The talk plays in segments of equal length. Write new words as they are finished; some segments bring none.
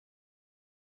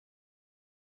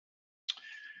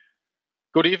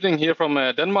Good evening here from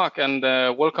Denmark, and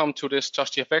welcome to this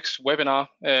TouchGFX webinar.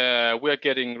 We are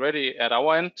getting ready at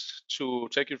our end to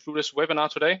take you through this webinar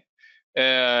today.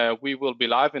 We will be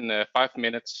live in 5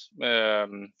 minutes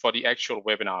for the actual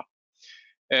webinar.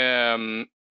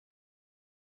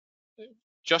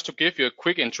 Just to give you a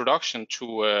quick introduction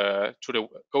to the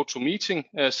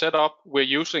GoToMeeting setup we're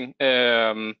using.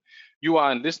 You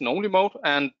are in listen-only mode,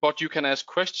 but you can ask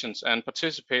questions and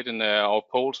participate in our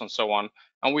polls and so on.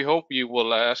 And we hope you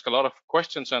will ask a lot of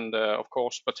questions and, of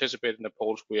course, participate in the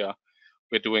polls we're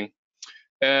doing.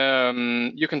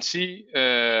 You can see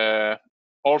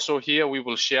also here we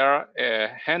will share a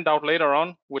handout later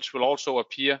on, which will also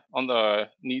appear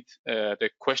underneath the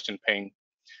question pane.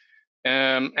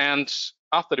 And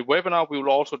after the webinar, we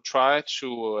will also try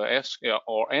to ask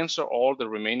or answer all the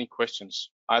remaining questions,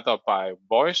 either by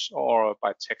voice or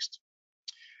by text.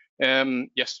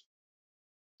 Yes.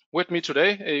 With me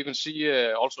today, you can see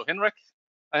also Henrik.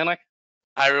 Hi, Henrik.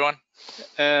 Hi, everyone.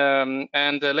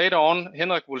 And later on,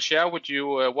 Henrik will share with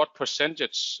you what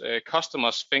percentage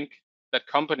customers think that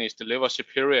companies deliver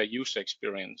superior user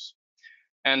experience.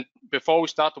 And before we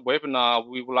start the webinar,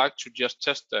 we would like to just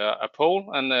test a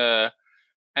poll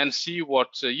and see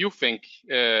what you think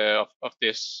of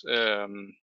this.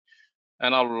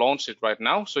 And I'll launch it right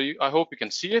now. So I hope you can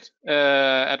see it.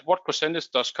 At what percentage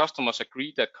does customers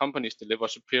agree that companies deliver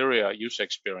superior user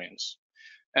experience?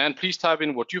 And please type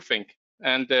in what you think,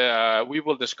 and we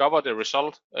will discover the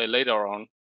result later on.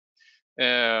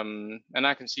 And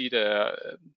I can see the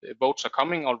votes are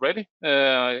coming already.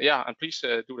 Yeah, and please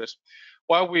do this.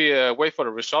 While we wait for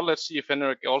the result, let's see if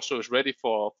Henrik also is ready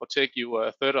for take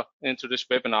you further into this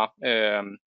webinar.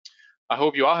 I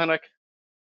hope you are, Henrik.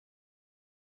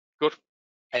 Good.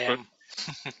 I am.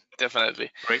 Definitely.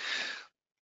 Great.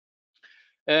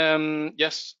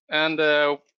 Yes, and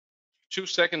 2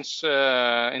 seconds.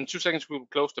 In 2 seconds, we will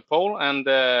close the poll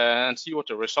and see what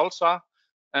the results are,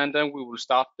 and then we will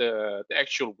start the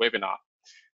actual webinar.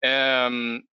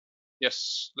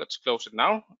 Yes, let's close it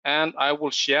now, and I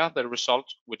will share the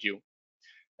result with you.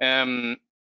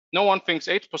 No one thinks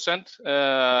 8%.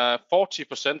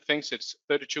 40% thinks it's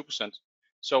 32%.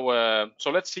 So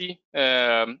let's see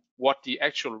what the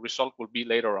actual result will be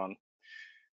later on.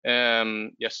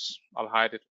 Yes, I'll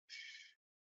hide it.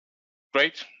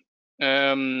 Great.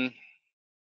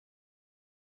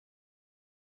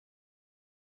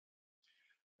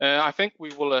 I think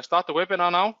we will start the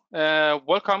webinar now.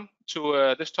 Welcome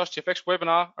to this TouchGFX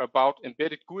webinar about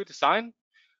embedded GUI design.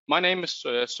 My name is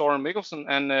Søren Mikkelsen,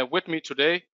 and with me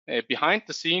today, behind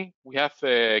the scene, we have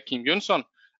Kim Jönsson,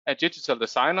 a digital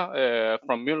designer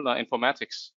from Müller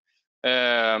Informatics.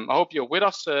 I hope you're with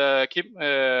us, Kim,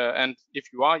 and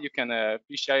if you are, you can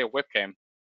please share your webcam.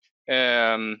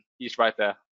 He's right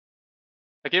there.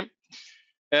 Hi, Kim.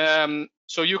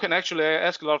 So you can actually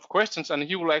ask a lot of questions, and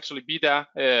he will actually be there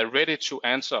ready to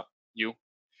answer you.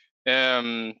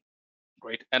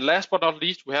 Great. And last but not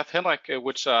least, we have Henrik,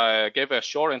 which I gave a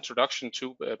short introduction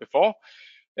to before.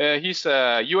 He's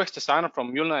a UX designer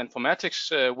from Müller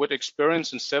Informatics with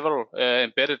experience in several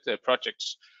embedded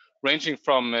projects, ranging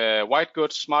from white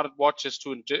goods, smart watches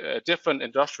to different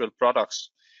industrial products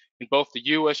in both the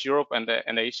US, Europe, and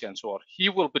Asia, and so on. He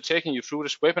will be taking you through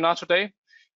this webinar today,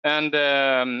 and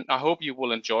I hope you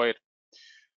will enjoy it.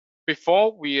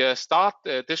 Before we start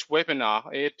this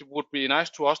webinar, it would be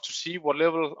nice to us to see what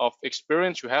level of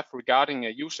experience you have regarding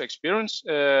user experience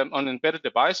on embedded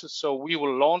devices. So we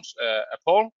will launch a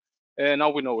poll.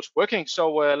 Now we know it's working.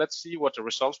 So let's see what the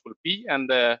results will be.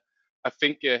 And I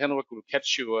think Henrik will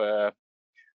catch you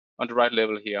on the right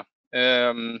level here.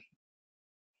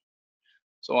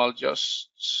 So I'll just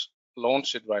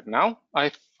launch it right now.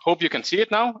 I hope you can see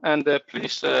it now. And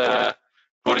please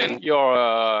put in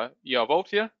your vote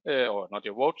here, or not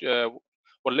your vote,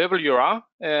 what level you are,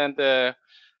 and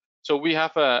so we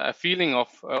have a feeling of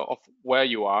where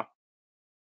you are.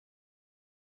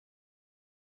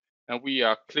 And we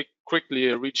are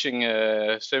quickly reaching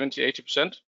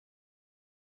 70–80%.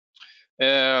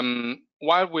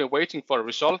 While we're waiting for the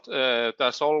result,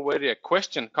 there's already a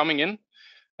question coming in,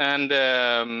 and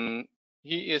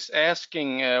he is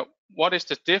asking, what is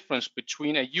the difference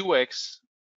between a UX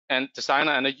and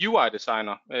designer and a UI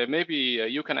designer? Maybe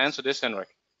you can answer this, Henrik.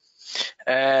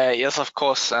 Yes, of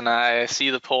course. And I see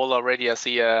the poll already. I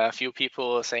see a few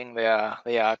people saying they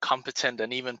are competent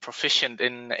and even proficient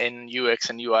in UX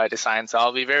and UI design. So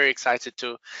I'll be very excited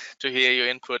to hear your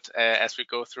input as we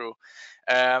go through.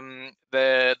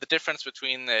 The difference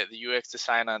between the UX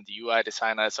designer and the UI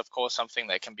designer is of course something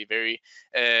that can be very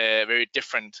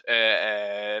different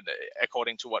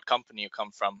according to what company you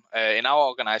come from. In our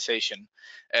organization,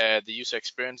 the user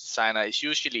experience designer is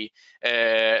usually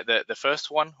the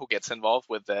first one who gets involved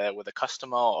with the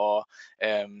customer or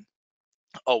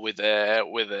with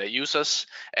users,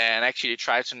 and actually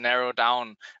try to narrow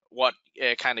down what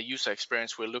kind of user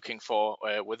experience we're looking for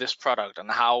with this product,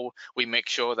 and how we make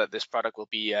sure that this product will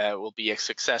be a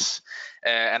success.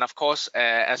 And of course,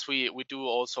 as we do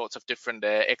all sorts of different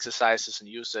exercises and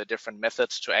use different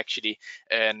methods to actually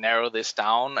narrow this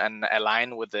down and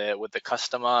align with the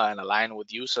customer and align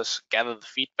with users, gather the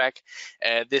feedback.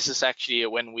 This is actually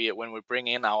when we bring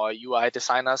in our UI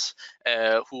designers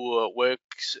who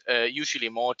works usually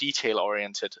more detail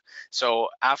oriented. So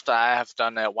after I have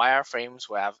done wireframes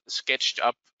where I've sketched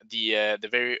up the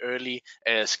very early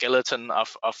skeleton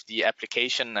of the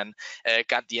application and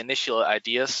got the initial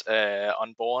ideas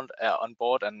on board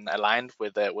and aligned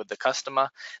with the customer,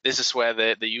 this is where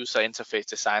the user interface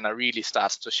designer really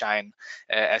starts to shine,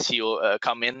 as he'll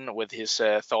come in with his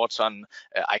thoughts on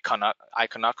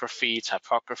iconography,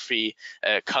 typography,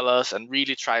 colors, and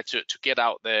really try to get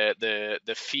out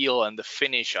the feel and the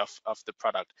finish of the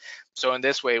product. So in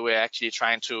this way, we're actually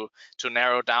trying to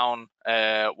narrow down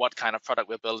what kind of product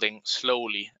we're building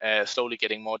slowly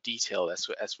getting more detail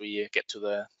as we get to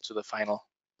the final.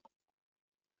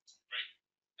 Great,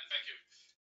 and thank you.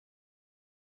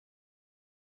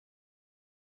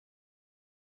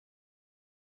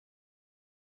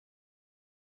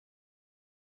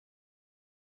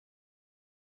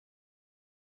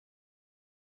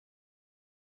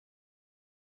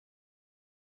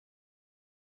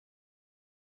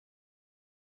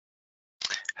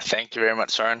 Thank you very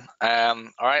much, Søren.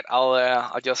 All right,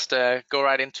 I'll just go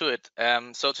right into it.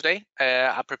 So today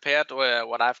I prepared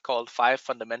what I've called 5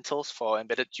 fundamentals for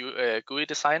embedded GUI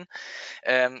design.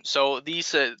 So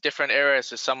these different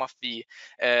areas is some of the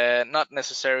not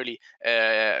necessarily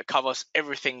covers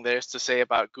everything there is to say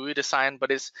about GUI design,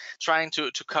 but it's trying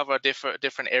to cover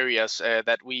different areas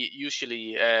that we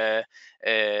usually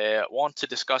want to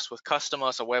discuss with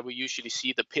customers, or where we usually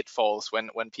see the pitfalls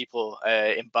when people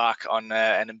embark on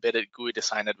an embedded GUI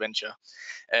design adventure.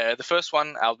 The first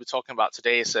one I'll be talking about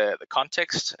today is the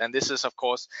context, and this is of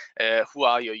course who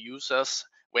are your users,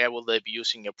 where will they be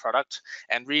using your product,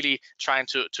 and really trying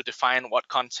to define what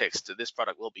context this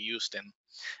product will be used in.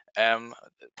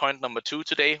 Point number 2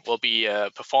 today will be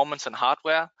performance and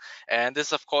hardware, and this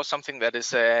is of course something that is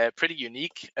pretty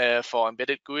unique for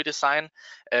embedded GUI design.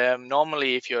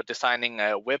 Normally, if you're designing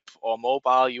a web or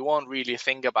mobile, you won't really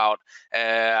think about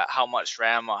how much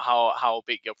RAM or how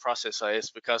big your processor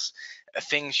is, because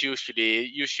things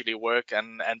usually work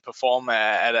and perform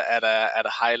at a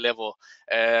high level.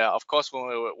 Of course, when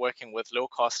we're working with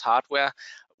low-cost hardware,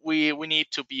 we need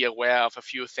to be aware of a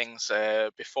few things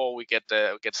before we get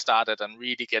started and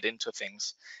really get into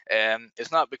things.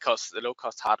 It's not because the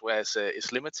low-cost hardware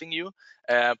is limiting you,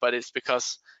 but it's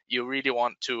because you really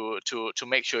want to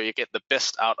make sure you get the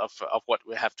best out of what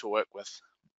we have to work with.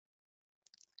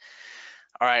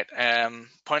 All right,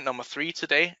 point number 3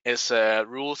 today is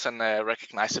rules and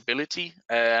recognizability.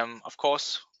 Of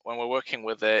course, when we're working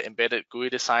with embedded GUI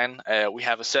design, we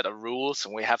have a set of rules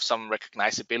and we have some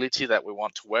recognizability that we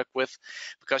want to work with,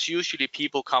 because usually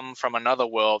people come from another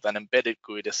world than embedded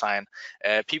GUI design.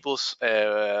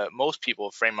 Most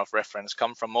people frame of reference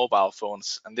come from mobile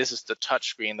phones, and this is the touch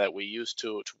screen that we use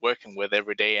to working with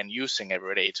every day and using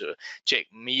every day to check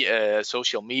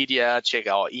social media, check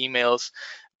our emails,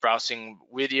 browsing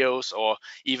videos, or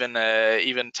even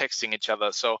texting each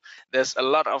other. So there's a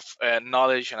lot of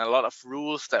knowledge and a lot of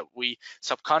rules that we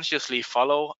subconsciously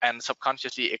follow and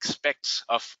subconsciously expect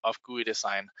of GUI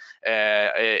design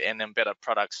in embedded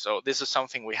products. So this is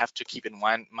something we have to keep in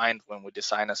mind when we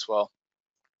design as well.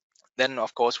 Then,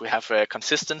 of course, we have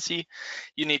consistency.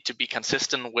 You need to be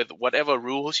consistent with whatever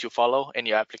rules you follow in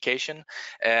your application,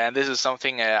 and this is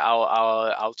something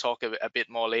I'll talk a bit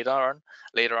more later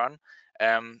on.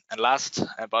 And last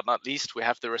but not least, we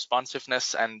have the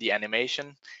responsiveness and the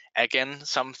animation. Again,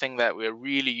 something that we're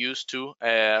really used to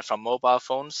from mobile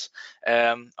phones.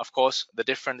 Of course, the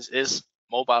difference is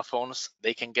mobile phones,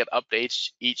 they can get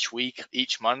updates each week,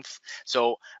 each month.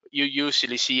 So you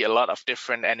usually see a lot of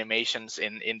different animations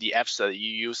in the apps that you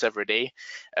use every day.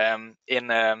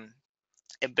 In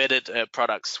embedded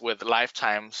products with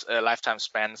lifetime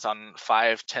spans on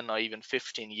 5, 10, or even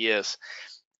 15 years,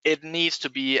 it needs to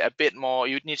be a bit more,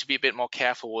 you need to be a bit more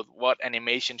careful with what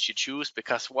animations you choose,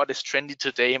 because what is trendy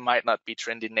today might not be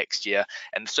trendy next year,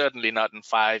 and certainly not in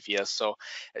 5 years. So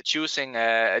choosing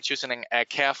a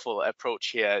careful approach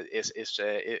here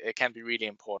it can be really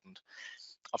important.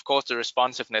 Of course, the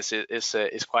responsiveness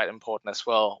is quite important as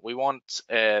well. We want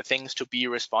things to be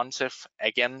responsive,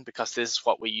 again, because this is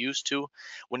what we're used to.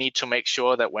 We need to make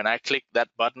sure that when I click that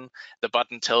button, the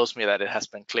button tells me that it has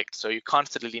been clicked. So you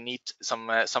constantly need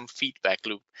some feedback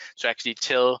loop to actually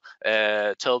tell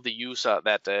the user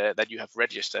that you have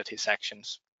registered his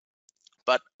actions.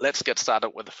 But let's get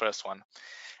started with the first one.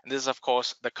 And this is, of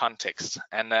course, the context.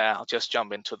 And I'll just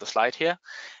jump into the slide here.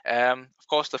 Of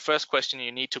course, the first question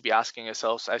you need to be asking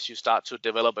yourselves as you start to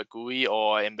develop a GUI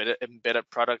or embedded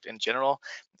product in general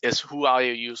is, who are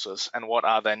your users and what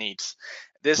are their needs?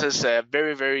 This is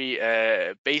very,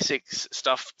 very basic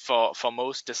stuff for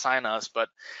most designers, but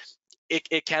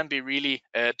it can be really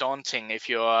daunting if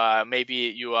you're maybe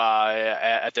you are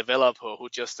a developer who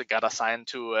just got assigned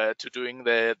to doing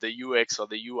the UX or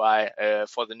the UI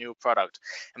for the new product,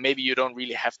 and maybe you don't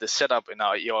really have the setup in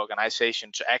your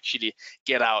organization to actually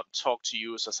get out, talk to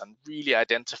users, and really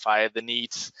identify the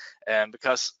needs.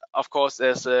 Because of course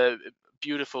there's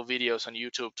beautiful videos on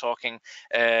YouTube talking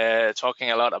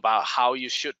a lot about how you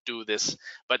should do this,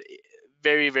 but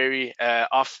very, very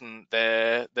often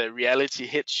the reality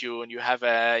hits you, and you have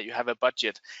a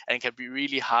budget, and it can be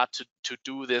really hard to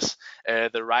do this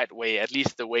the right way, at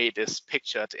least the way it is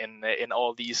pictured in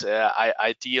all these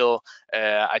ideal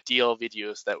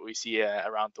videos that we see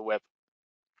around the web.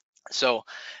 So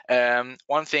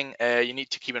one thing you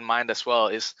need to keep in mind as well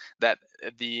is that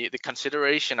the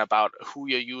consideration about who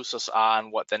your users are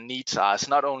and what their needs are is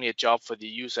not only a job for the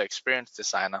user experience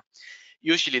designer.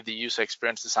 Usually the user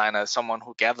experience designer is someone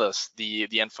who gathers the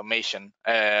information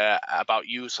about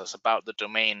users, about the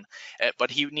domain,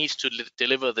 but he needs to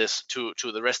deliver this to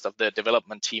the rest of the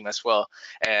development team as well,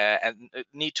 and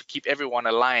need to keep everyone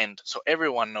aligned so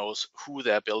everyone knows who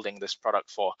they're building this product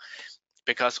for.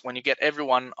 Because when you get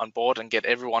everyone on board and get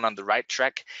everyone on the right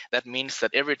track, that means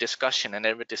that every discussion and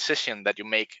every decision that you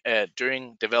make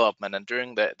during development and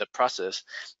during the process,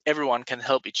 everyone can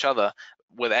help each other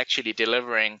with actually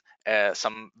delivering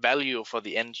some value for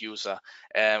the end user,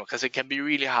 because it can be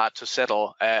really hard to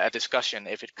settle a discussion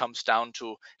if it comes down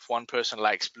to if one person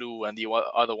likes blue and the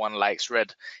other one likes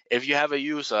red. If you have a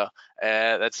user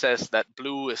that says that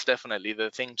blue is definitely the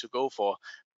thing to go for,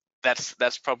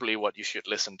 that's probably what you should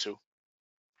listen to.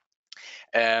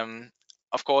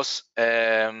 Of course,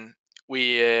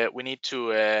 we need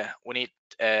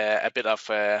a bit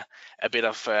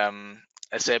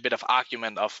of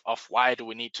argument of why do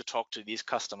we need to talk to these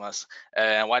customers,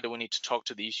 and why do we need to talk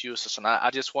to these users. And I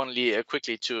just want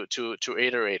quickly to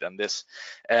iterate on this.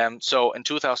 So in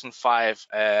 2005,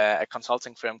 a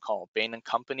consulting firm called Bain &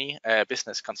 Company, a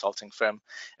business consulting firm,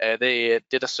 they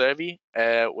did a survey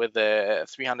with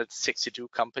 362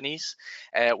 companies,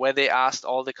 where they asked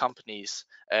all the companies,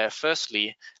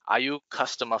 firstly, are you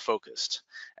customer focused?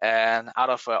 And out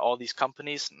of all these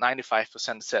companies,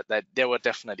 95% said that they were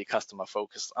definitely customer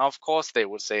focused. Of course they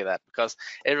would say that, because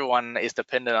everyone is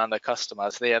dependent on their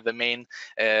customers. They are the main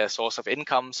source of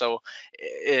income, so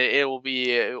it will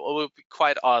be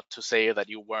quite odd to say that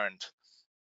you weren't.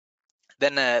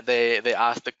 Then they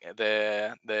asked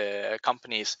the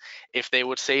companies if they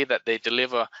would say that they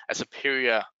deliver a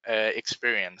superior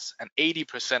experience, and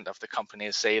 80% of the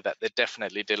companies say that they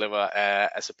definitely deliver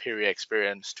a superior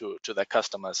experience to their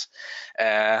customers.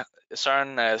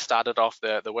 Søren started off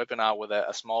the webinar with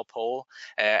a small poll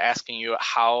asking you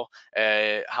how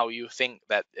you think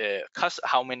that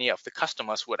how many of the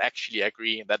customers would actually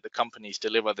agree that the companies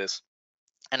deliver this,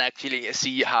 and actually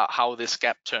see how this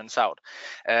gap turns out.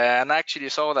 And I actually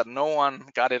saw that no one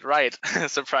got it right,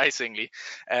 surprisingly.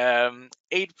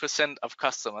 8% of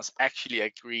customers actually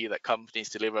agree that companies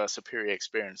deliver a superior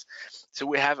experience. So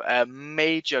we have a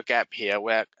major gap here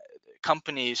where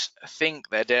companies think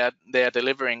that they're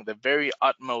delivering the very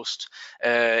utmost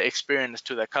experience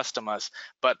to their customers,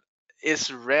 but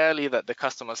it's rarely that the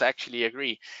customers actually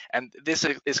agree. And this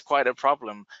is quite a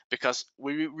problem, because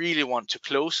we really want to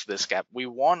close this gap. We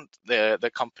want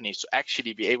the companies to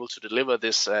actually be able to deliver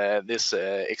this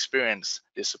experience,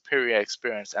 this superior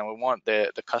experience, and we want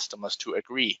the customers to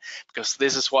agree, because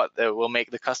this is what will make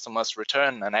the customers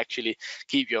return and actually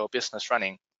keep your business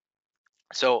running.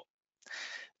 So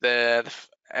I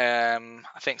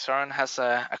think Søren has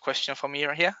a question for me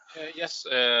right here. Yes.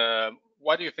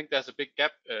 Why do you think there's a big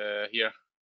gap here?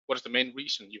 What is the main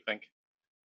reason, you think?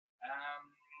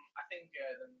 I think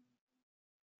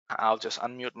I'll just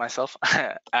unmute myself.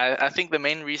 I think the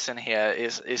main reason here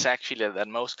is actually that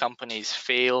most companies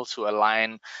fail to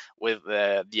align with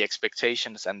the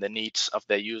expectations and the needs of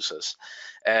their users.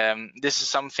 This is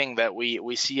something that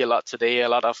we see a lot today. A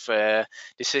lot of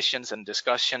decisions and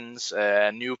discussions,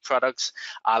 new products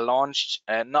are launched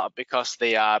not because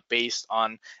they are based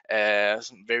on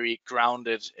some very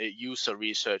grounded user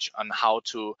research on how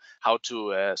to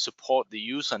support the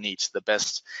user needs the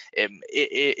best.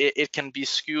 It can be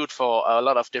skewed for a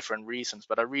lot of different reasons,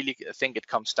 but I really think it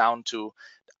comes down to,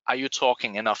 are you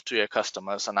talking enough to your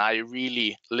customers, and are you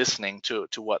really listening to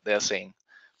what they're saying?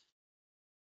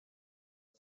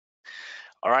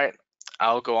 All right,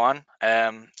 I'll go on.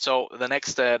 So the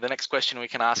next question we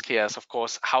can ask here is, of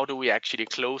course, how do we actually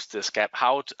close this gap?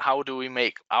 How do we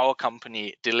make our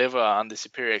company deliver on the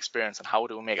superior experience, and how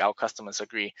do we make our customers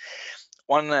agree?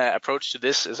 One approach to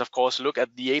this is, of course, look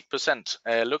at the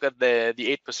 8%. Look at the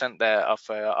 8%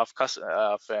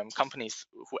 of companies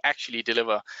who actually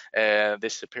deliver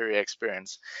this superior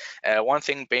experience. One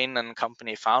thing Bain and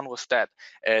company found was that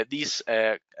these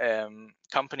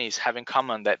companies have in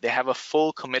common that they have a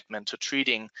full commitment to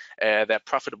treating their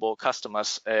profitable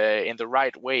customers in the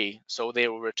right way, so they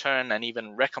will return and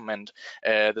even recommend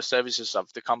the services of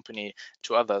the company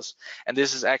to others. And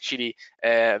this is actually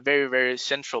a very, very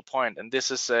central point, and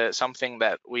this is something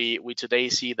that we today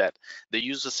see, that the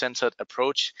user-centered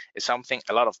approach is something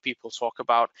a lot of people talk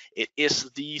about. It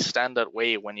is the standard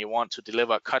way when you want to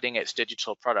deliver cutting-edge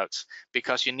digital products,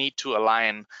 because you need to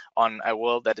align on a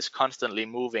world that is constantly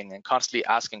moving and constantly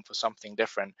asking for something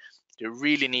different. You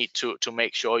really need to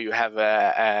make sure you have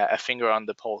a finger on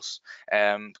the pulse,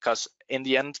 because in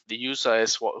the end, the user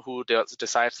is who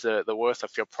decides the worth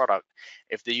of your product.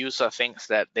 If the user thinks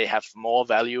that they have more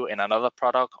value in another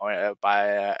product or buy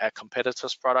a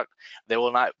competitor's product, they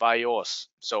will not buy yours.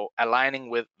 So aligning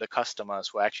with the customers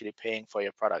who are actually paying for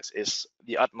your products is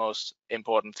the utmost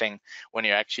important thing when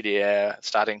you're actually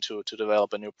starting to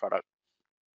develop a new product.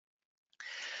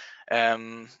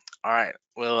 All right,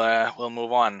 we'll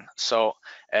move on. So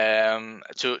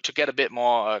to get a bit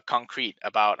more concrete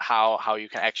about how you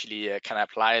can actually can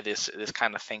apply this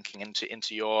kind of thinking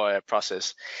into your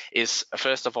process, is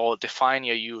first of all, define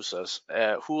your users.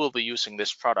 Who will be using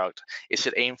this product? Is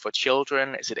it aimed for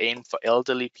children? Is it aimed for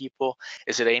elderly people?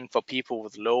 Is it aimed for people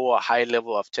with low or high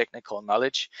level of technical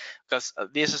knowledge? Because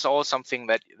this is all something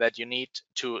that you need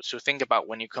to think about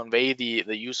when you convey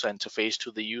the user interface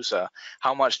to the user.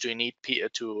 How much do you need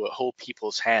to hold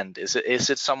people's hand? Is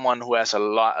it someone who has a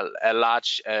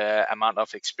large amount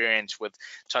of experience with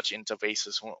touch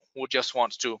interfaces, who just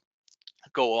wants to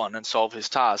go on and solve his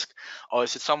task? Or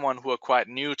is it someone who are quite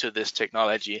new to this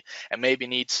technology and maybe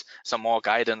needs some more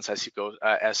guidance as you go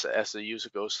as the user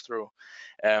goes through?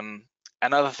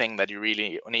 Another thing that you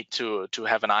really need to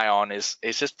have an eye on is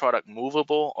this product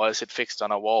movable, or is it fixed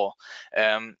on a wall?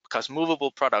 Because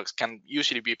movable products can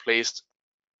usually be placed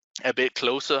a bit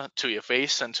closer to your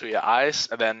face and to your eyes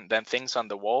than things on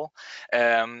the wall.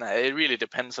 It really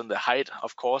depends on the height,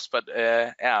 of course, but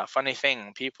yeah, funny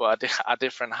thing, people are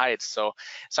different heights. So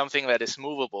something that is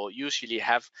movable usually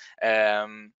have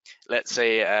let's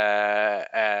say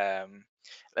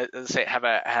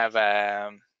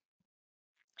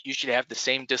usually have the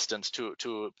same distance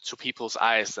to people's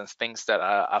eyes than things that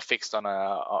are fixed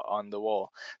on the wall.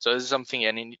 So this is something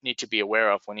you need to be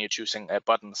aware of when you're choosing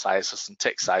button sizes and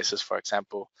text sizes, for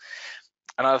example.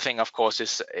 Another thing, of course,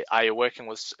 is, are you working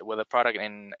with a product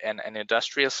in an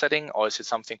industrial setting, or is it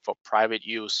something for private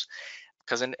use?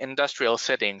 Because in industrial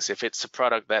settings, if it's a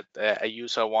product that a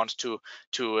user wants to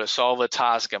solve a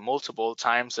task multiple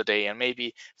times a day, and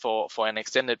maybe for an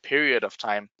extended period of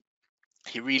time,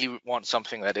 he really wants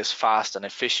something that is fast and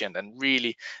efficient and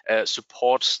really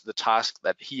supports the task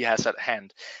that he has at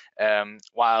hand.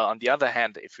 While on the other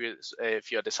hand, if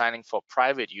you're designing for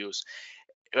private use,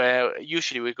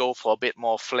 usually we go for a bit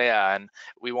more flair, and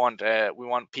we want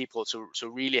people to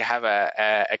really have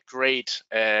a great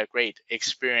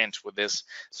experience with this.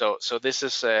 So this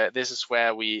is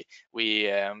where we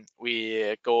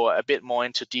go a bit more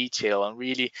into detail and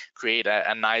really create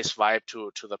a nice vibe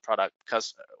to the product.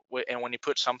 Because when you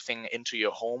put something into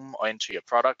your home or into your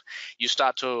product, you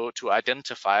start to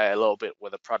identify a little bit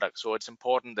with the product. So it's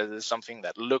important that it's something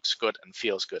that looks good and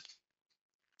feels good.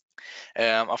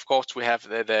 Of course, we have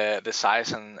the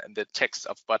size and the text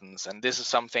of buttons, and this is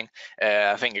something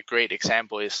I think a great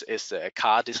example is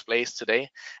car displays today.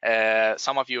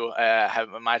 Some of you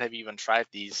might have even tried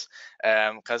these,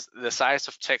 because the size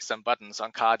of text and buttons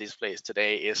on car displays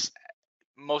today is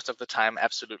most of the time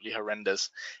absolutely horrendous.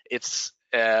 It's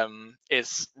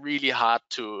it's really hard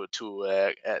to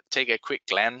take a quick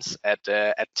glance at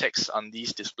text on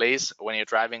these displays. When you're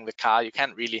driving the car, you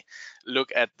can't really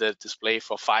look at the display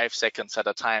for 5 seconds at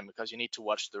a time because you need to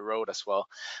watch the road as well.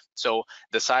 So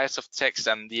the size of text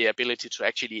and the ability to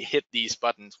actually hit these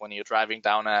buttons when you're driving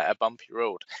down a bumpy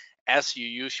road, as you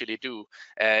usually do,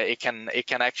 it can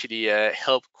actually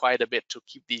help quite a bit to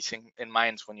keep these in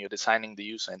mind when you're designing the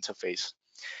user interface.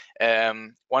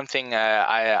 One thing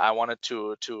I wanted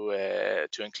to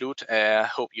include,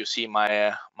 hope you see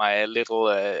my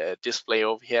little display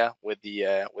over here with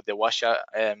the washer,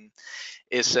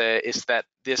 is that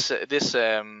this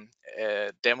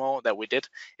demo that we did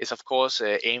is of course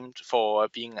aimed for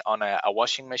being on a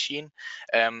washing machine.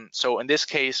 So in this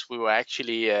case, we were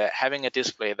actually having a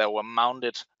display that were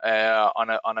mounted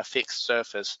on a fixed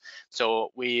surface.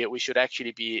 So we should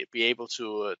actually be able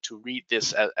to read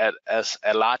this as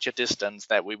a larger distance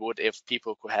that we would if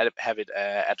people could have it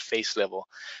at face level.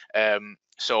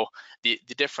 So the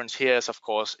difference here is, of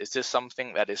course, is this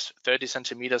something that is 30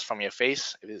 centimeters from your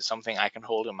face? Is it something I can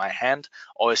hold in my hand,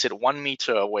 or is it 1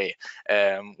 meter away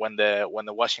when the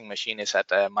washing machine is at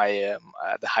the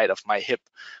height of my hip?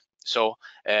 So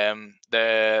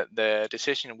the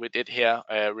decision we did here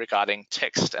regarding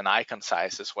text and icon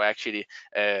sizes were actually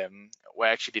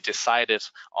decided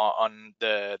on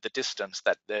the distance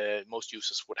that the most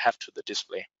users would have to the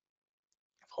display.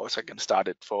 Of course, I can start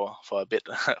it for a bit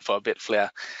for a bit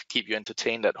flair, keep you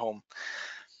entertained at home.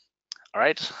 All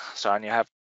right, Søren, you have.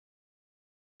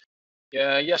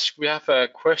 Yes, we have a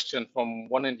question from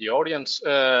one in the audience.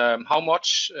 How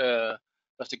much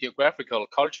does the geographical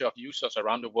culture of users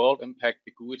around the world impact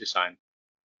the GUI design?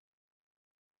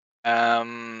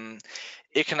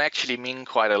 It can actually mean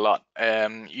quite a lot.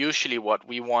 Usually what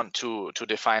we want to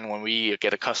define when we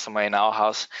get a customer in our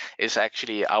house is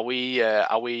actually, are we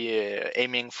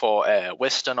aiming for a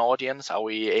Western audience? Are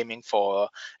we aiming for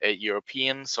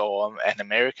Europeans or an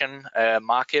American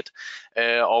market?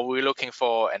 Or are we looking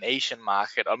for an Asian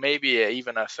market, or maybe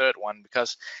even a third one?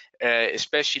 Because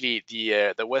especially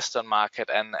the Western market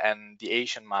and the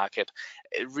Asian market,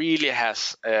 it really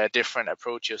has different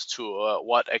approaches to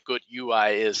what a good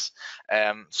UI is.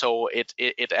 So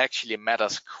it actually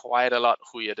matters quite a lot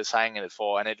who you're designing it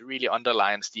for, and it really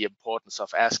underlines the importance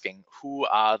of asking who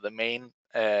are the main,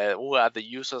 who are the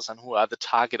users and who are the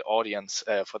target audience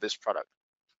for this product.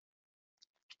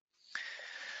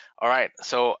 All right,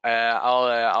 so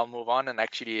I'll move on and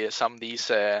actually sum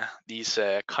these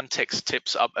context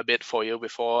tips up a bit for you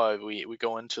before we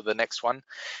go into the next one.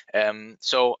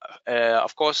 So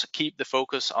of course, keep the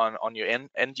focus on your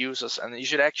end users, and you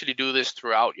should actually do this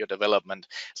throughout your development.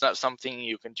 It's not something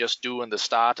you can just do in the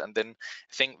start and then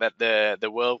think that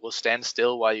the world will stand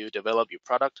still while you develop your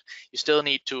product. You still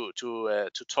need to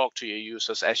talk to your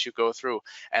users as you go through,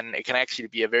 and it can actually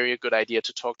be a very good idea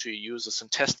to talk to your users and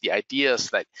test the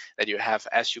ideas that you have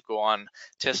as you go on.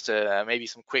 Test maybe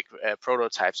some quick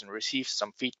prototypes and receive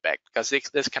some feedback, because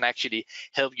this can actually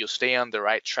help you stay on the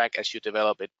right track as you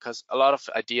develop it, because a lot of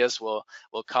ideas will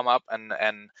come up and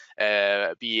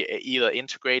be either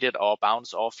integrated or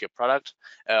bounce off your product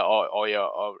or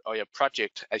your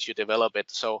project as you develop it.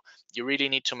 So you really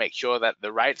need to make sure that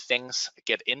the right things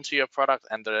get into your product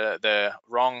and the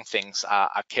wrong things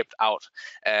are kept out.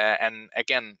 And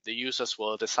again, the users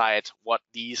will decide what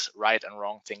these right and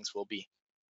wrong things will be.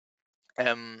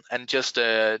 And just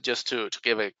to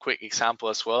give a quick example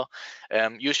as well,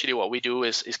 usually what we do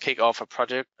is kick off a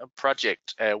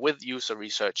project with user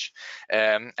research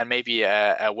and maybe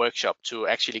a workshop to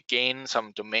actually gain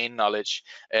some domain knowledge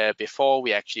before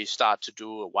we actually start to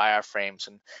do wireframes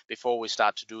and before we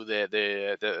start to do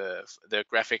the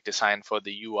graphic design for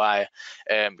the UI,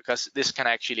 because this can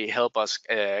actually help us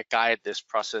guide this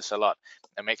process a lot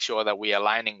and make sure that we are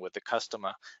aligning with the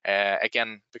customer,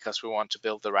 again, because we want to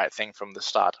build the right thing from the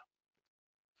start.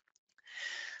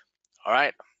 All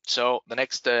right, so the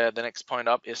next point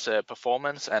up is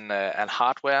performance and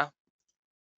hardware.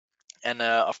 And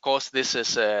of course, this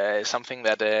is something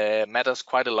that matters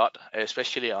quite a lot,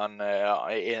 especially on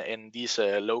in these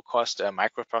low-cost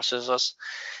microprocessors.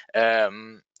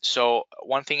 So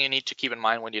one thing you need to keep in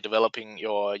mind when you're developing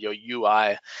your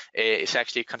UI is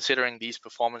actually considering these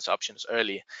performance options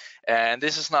early. And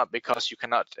this is not because you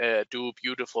cannot do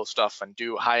beautiful stuff and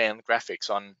do high-end graphics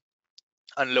on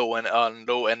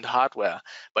low-end hardware,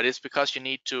 but it's because you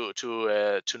need to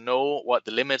know what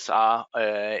the limits are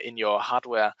in your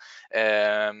hardware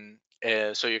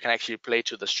so you can actually play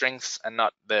to the strengths and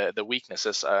not the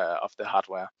weaknesses of the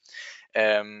hardware.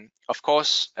 Of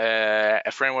course,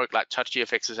 a framework like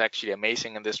TouchGFX is actually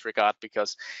amazing in this regard,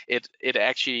 because it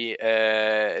actually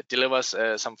delivers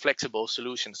some flexible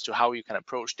solutions to how you can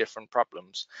approach different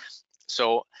problems.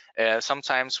 So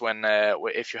sometimes when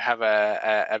if you have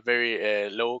a very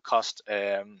low cost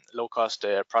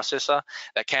processor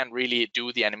that can't really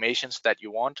do the animations that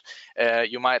you want,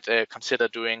 you might consider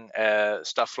doing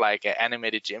stuff like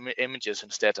animated images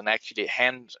instead, and actually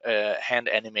hand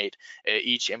animate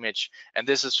each image. And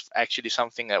this is actually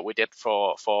something that we did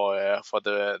for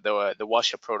the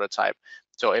washer prototype.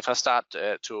 So if I start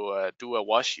to do a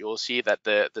wash, you will see that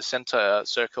the center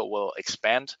circle will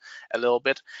expand a little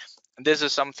bit. And this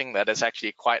is something that is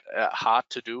actually quite hard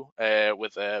to do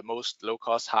with most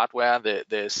low-cost hardware,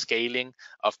 the scaling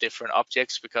of different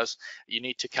objects, because you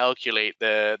need to calculate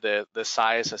the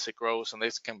size as it grows, and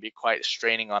this can be quite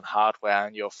straining on hardware,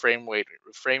 and your frame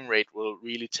rate will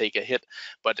really take a hit.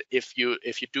 But if you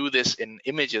do this in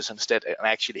images instead, and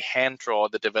actually hand draw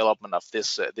the development of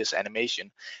this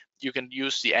animation, you can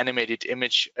use the animated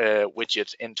image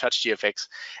widget in TouchGFX,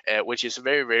 which is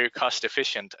very, very cost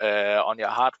efficient on your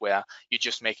hardware. You're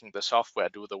just making the software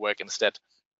do the work instead.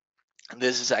 And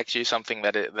this is actually something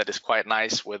that is quite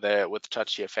nice with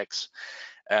TouchGFX.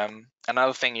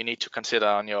 Another thing you need to consider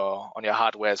on your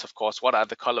hardware is, of course, what are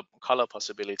the color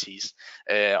possibilities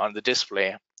on the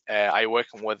display. Are you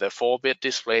working with the 4-bit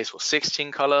displays with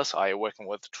 16 colors? Are you working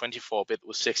with 24-bit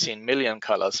with 16 million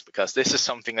colors? Because this is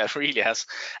something that really has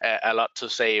a lot to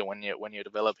say when you're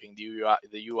developing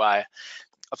the UI.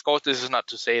 Of course, this is not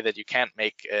to say that you can't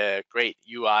make great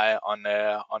UI on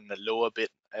the lower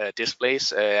bit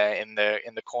displays. In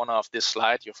the corner of this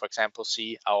slide, you, for example,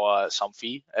 see our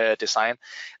Somfy design.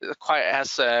 It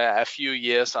has a few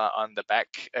years on the back,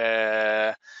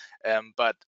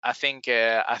 but I think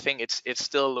it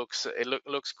still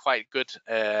looks quite good,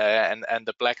 and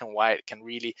the black and white can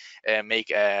really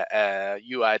make a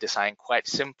UI design quite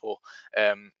simple.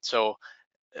 So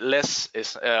less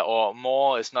is or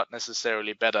more is not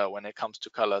necessarily better when it comes to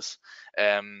colors.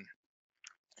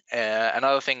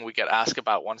 Another thing we get asked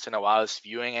about once in a while is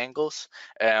viewing angles.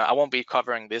 I won't be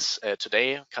covering this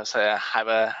today because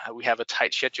we have a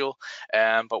tight schedule,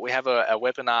 but we have a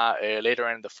webinar later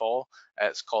in the fall.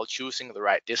 It's called Choosing the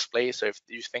Right Display. So if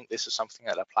you think this is something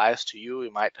that applies to you,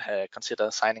 you might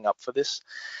consider signing up for this.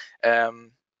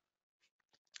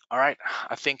 All right,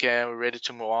 I think we're ready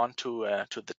to move on to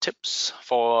the tips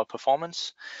for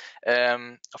performance.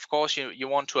 Of course, you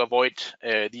want to avoid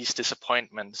these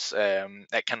disappointments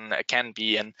that can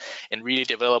be in really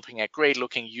developing a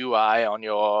great-looking UI on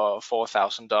your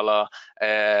 $4,000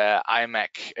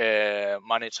 iMac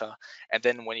monitor, and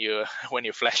then when you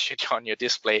flash it on your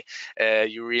display,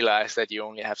 you realize that you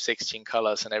only have 16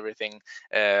 colors and everything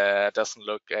doesn't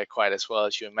look quite as well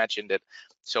as you imagined it.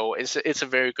 So it's a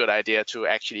very good idea to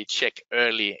actually check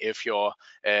early if your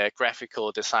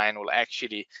graphical design will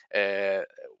actually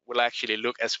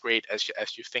look as great as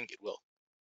you think it will.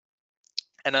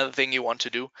 Another thing you want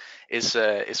to do is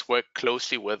work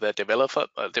closely with the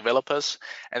developers,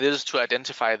 and this is to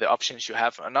identify the options you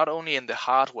have, not only in the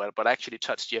hardware but actually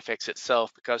TouchGFX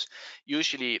itself, because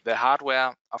usually the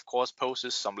hardware, of course,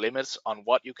 poses some limits on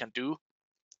what you can do.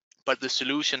 But the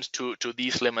solutions to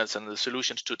these limits and the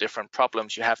solutions to different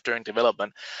problems you have during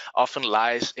development often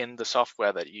lies in the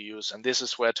software that you use. And this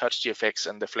is where TouchGFX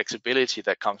and the flexibility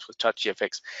that comes with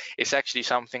TouchGFX is actually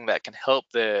something that can help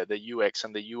the UX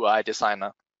and the UI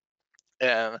designer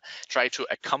try to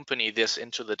accompany this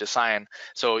into the design.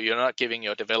 So you're not giving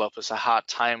your developers a hard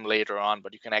time later on,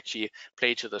 but you can actually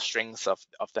play to the strengths of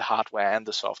the hardware and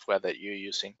the software that you're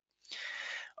using.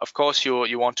 Of course,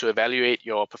 you want to evaluate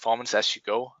your performance as you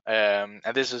go, and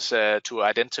this is to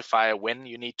identify when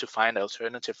you need to find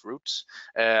alternative routes.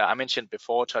 I mentioned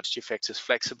before, TouchGFX is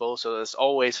flexible, so there's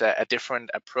always a different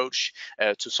approach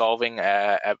to solving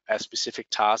a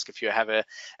specific task. If you have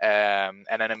an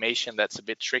animation that's a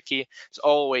bit tricky, it's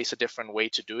always a different way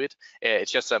to do it.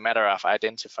 It's just a matter of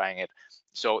identifying it.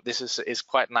 So this is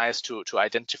quite nice to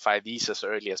identify these as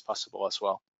early as possible as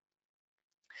well.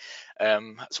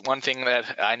 So one thing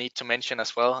that I need to mention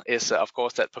as well is, of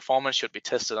course, that performance should be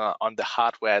tested on the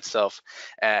hardware itself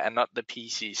and not the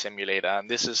PC simulator. And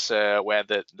this is where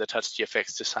the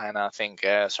TouchGFX designer, I think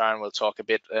Søren will talk a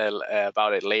bit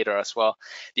about it later as well.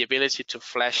 The ability to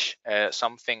flash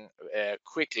something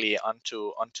quickly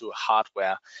onto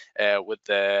hardware with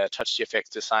the TouchGFX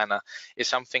designer is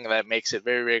something that makes it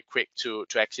very, very quick to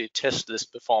actually test this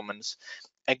performance.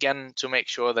 Again, to make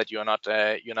sure that you're not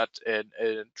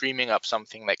dreaming up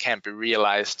something that can't be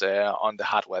realized on the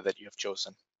hardware that you have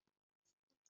chosen.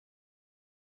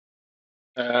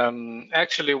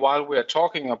 Actually, while we are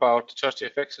talking about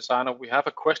TouchGFX Designer, we have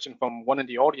a question from one in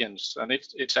the audience, and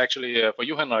it's actually for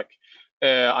you, Henrik.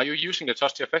 Are you using the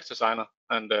TouchGFX Designer,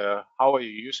 and how are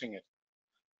you using it?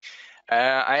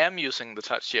 I am using the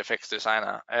TouchGFX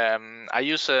Designer. I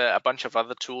use a bunch of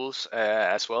other tools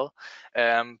as well,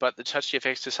 but the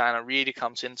TouchGFX Designer really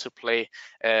comes into play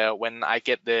when I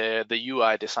get the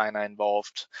UI designer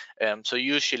involved. So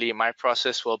usually my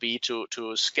process will be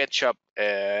to sketch up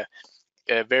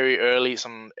very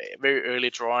early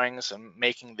drawings and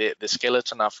making the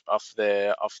skeleton of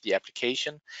the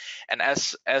application. And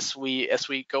as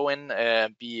we go in,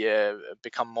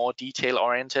 become more detail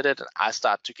oriented, I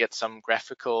start to get some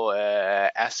graphical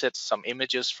assets, some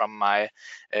images from my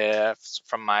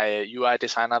UI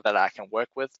designer that I can work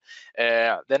with.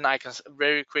 Then I can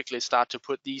very quickly start to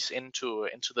put these into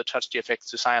the TouchGFX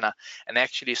Designer and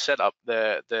actually set up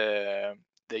the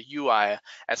UI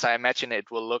as I imagine it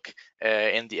will look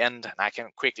in the end, and I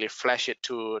can quickly flash it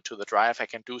to the drive. I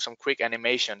can do some quick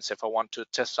animations if I want to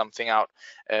test something out,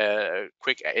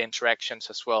 quick interactions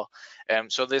as well.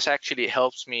 So this actually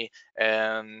helps me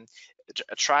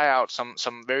try out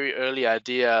some very early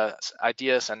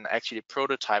ideas and actually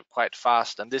prototype quite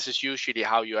fast. And this is usually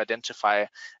how you identify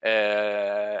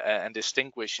and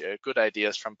distinguish good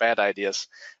ideas from bad ideas.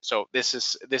 So this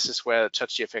is where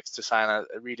TouchGFX Designer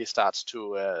really starts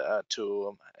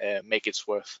to make its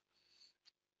worth.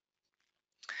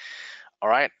 All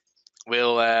right.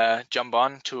 We'll jump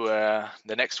on to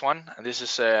the next one. This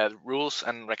is rules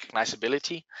and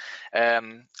recognizability.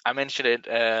 I mentioned it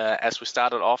as we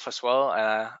started off as well.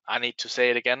 I need to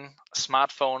say it again.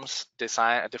 Smartphones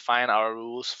define our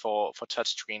rules for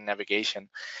touchscreen navigation.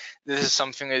 This is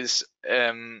something that is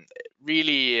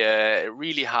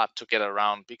really hard to get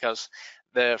around because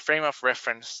the frame of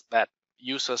reference that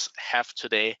users have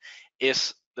today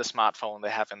is the smartphone they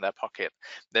have in their pocket.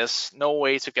 There's no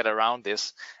way to get around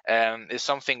this. It's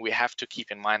something we have to keep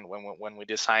in mind when we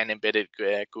design embedded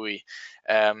GUI.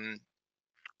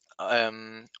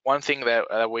 One thing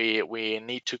that we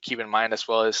need to keep in mind as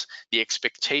well is the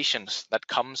expectations that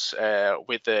comes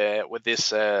with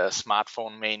this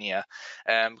smartphone mania,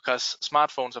 because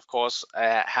smartphones, of course,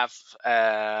 have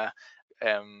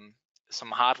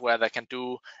some hardware that can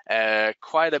do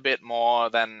quite a bit more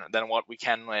than what we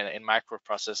can in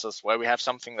microprocessors, where we have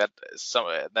something that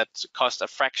costs a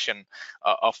fraction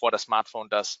of what a smartphone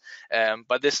does.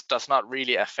 But this does not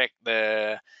really affect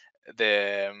the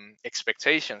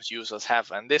expectations users have,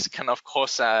 and this can of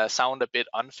course sound a bit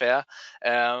unfair,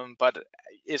 but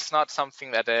it's not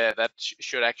something that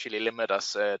should actually limit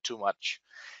us too much.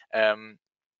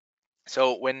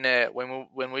 So when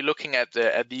we're looking at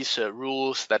these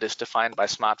rules that is defined by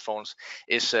smartphones,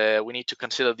 is we need to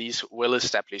consider these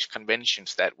well-established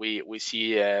conventions that we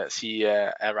see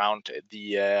around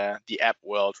the app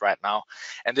world right now,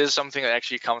 and this is something that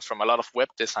actually comes from a lot of web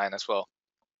design as well.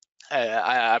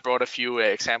 I brought a few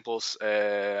examples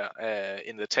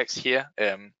in the text here.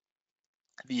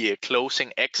 The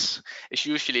closing X is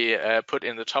usually put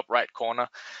in the top right corner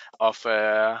of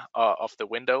the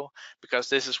window, because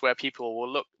this is where people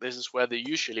will look. This is where they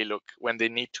usually look when they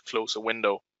need to close a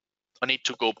window or need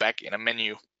to go back in a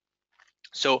menu.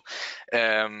 So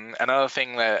another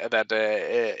thing that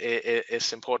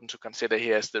is important to consider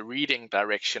here is the reading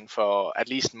direction for at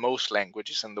least most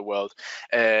languages in the world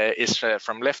is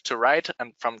from left to right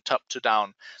and from top to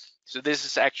down. So this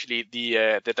is actually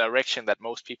the direction that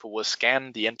most people will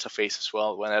scan the interface as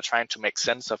well when they're trying to make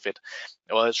sense of it,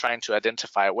 or they're trying to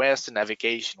identify where's the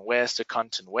navigation, where's the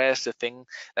content, where's the thing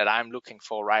that I'm looking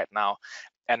for right now.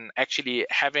 And actually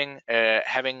having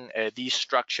these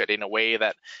structured in a way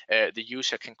that the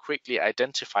user can quickly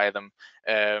identify them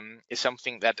is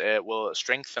something that will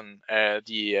strengthen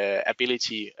the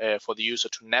ability for the user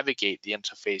to navigate the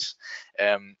interface.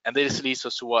 And this leads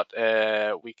us to what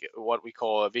we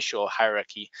call a visual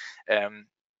hierarchy.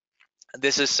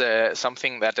 This is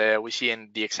something that we see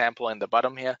in the example in the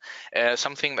bottom here,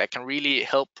 something that can really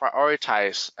help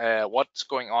prioritize what's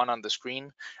going on the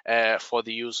screen for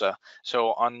the user.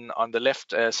 So on the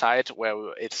left side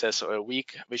where it says a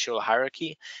weak visual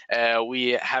hierarchy,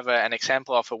 we have an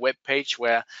example of a web page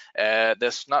where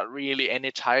there's not really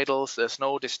any titles, there's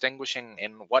no distinguishing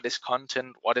in what is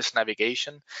content, what is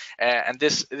navigation, and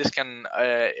this can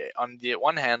on the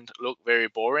one hand look very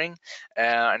boring,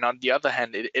 and on the other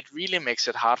hand it really makes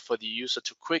it hard for the user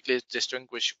to quickly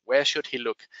distinguish where should he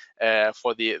look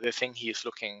for the thing he is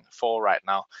looking for right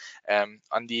now.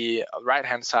 On the right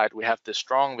hand side, we have the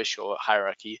strong visual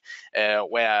hierarchy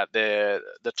where the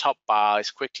top bar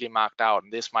is quickly marked out,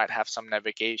 and this might have some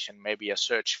navigation, maybe a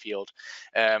search field,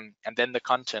 and then the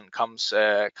content comes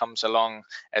along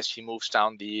as he moves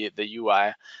down the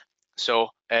UI. So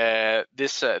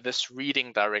this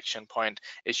reading direction point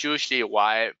is usually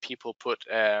why people put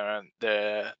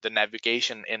the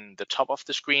navigation in the top of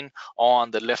the screen or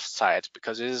on the left side,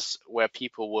 because it is where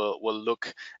people will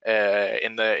look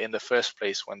in the first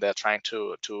place when they're trying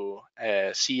to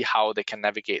see how they can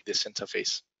navigate this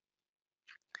interface.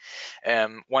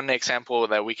 One example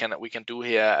that we can do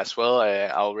here as well,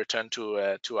 I'll return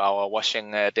to our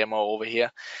washing demo over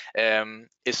here,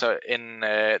 is in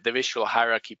the visual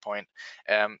hierarchy point,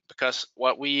 because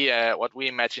what we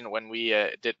imagined when we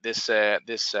did this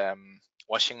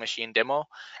washing machine demo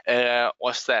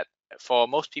was that for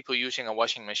most people using a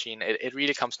washing machine, it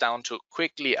really comes down to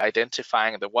quickly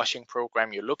identifying the washing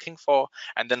program you're looking for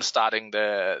and then starting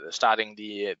the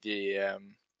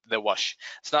wash.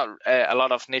 It's not a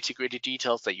lot of nitty-gritty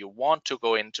details that you want to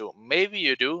go into. Maybe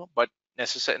you do, but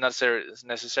not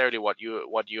necessarily what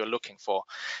you're looking for.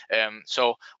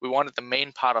 So we wanted the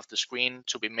main part of the screen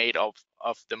to be made of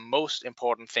the most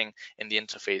important thing in the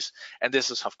interface, and this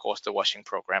is of course the washing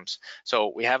programs.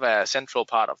 So we have a central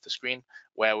part of the screen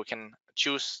where we can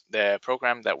choose the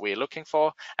program that we're looking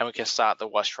for, and we can start the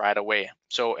wash right away.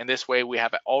 So in this way, we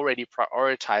have already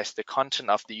prioritized the content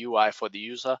of the UI for the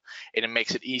user, and it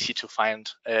makes it easy to find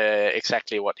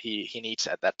exactly what he needs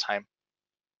at that time.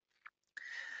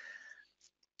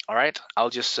 All right,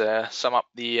 I'll just sum up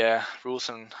the rules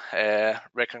and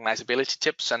recognizability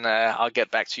tips, and I'll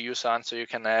get back to you, Søren, so you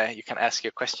can ask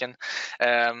your question.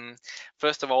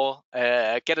 First of all,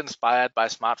 get inspired by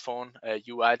smartphone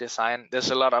UI design.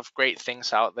 There's a lot of great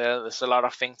things out there. There's a lot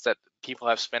of things that people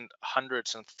have spent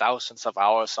hundreds and thousands of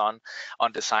hours on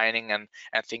designing and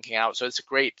thinking out. So it's a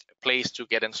great place to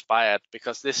get inspired,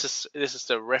 because this is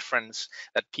the reference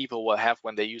that people will have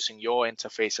when they're using your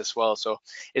interface as well. So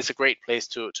it's a great place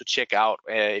to check out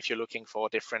if you're looking for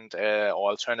different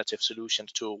or alternative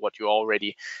solutions to what you're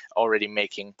already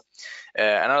making.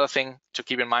 Another thing to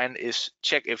keep in mind is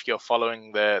check if you're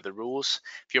following the rules.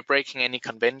 If you're breaking any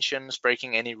conventions,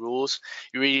 breaking any rules,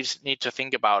 you really need to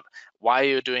think about why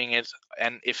you're doing it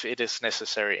and if it is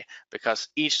necessary, because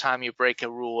each time you break a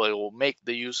rule, it will make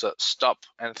the user stop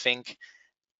and think,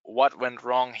 what went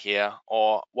wrong here,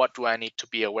 or what do I need to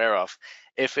be aware of?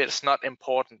 If it's not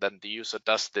important that the user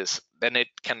does this, then it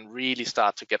can really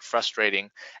start to get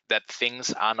frustrating that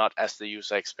things are not as the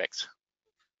user expects.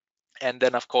 And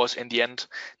then, of course, in the end,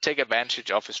 take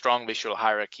advantage of a strong visual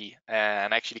hierarchy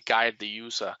and actually guide the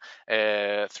user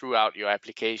throughout your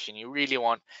application. You really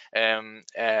want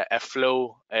a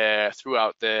flow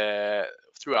throughout the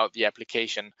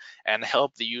application and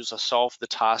help the user solve the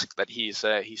task that he's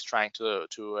trying to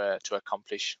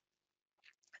accomplish.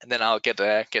 And then I'll get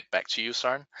back to you,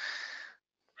 Søren.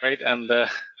 Great, and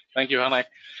thank you, Henrik.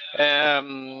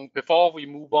 Before we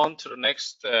move on to the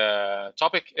next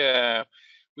topic,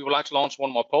 we would like to launch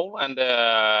one more poll and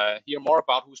hear more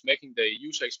about who's making the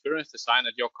user experience design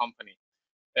at your company.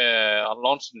 I'll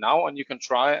launch it now, and you can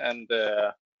try and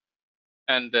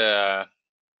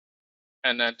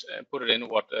then put it in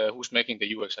who's making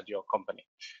the UX at your company.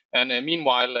 And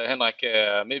meanwhile, Henrik,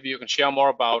 maybe you can share more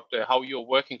about how you're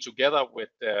working together with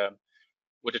the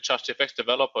TouchGFX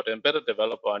developer, the embedded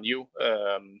developer, and you.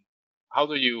 How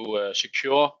do you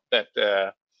secure that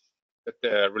the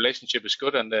relationship is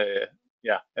good and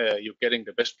you're getting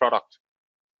the best product?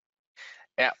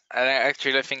 Yeah, and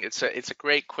actually, I think it's a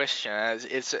great question.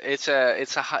 It's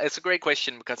a great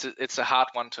question because it's a hard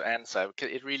one to answer.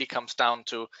 It really comes down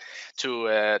to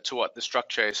what the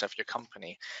structure is of your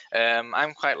company.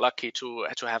 I'm quite lucky to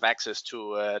have access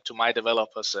to my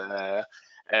developers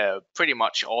pretty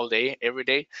much all day, every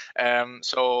day.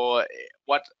 So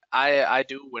what I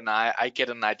do when I get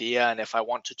an idea, and if I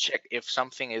want to check if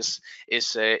something is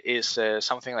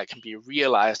something that can be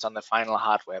realized on the final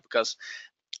hardware, because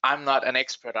I'm not an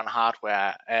expert on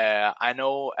hardware. I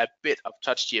know a bit of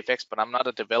TouchGFX, but I'm not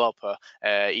a developer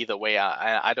either way.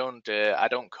 I don't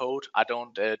code. I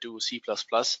don't do C++.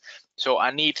 So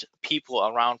I need people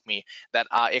around me that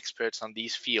are experts on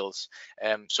these fields.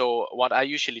 So what I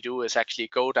usually do is actually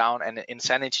go down and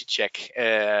insanity check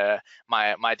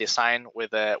my design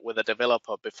with a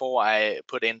developer before I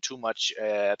put in too much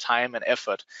time and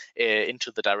effort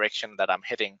into the direction that I'm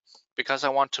heading, because I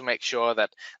want to make sure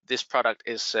that this product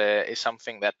is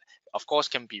something that of course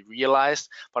can be realized,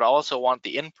 but I also want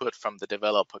the input from the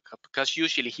developer, because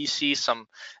usually he sees some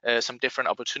different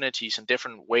opportunities and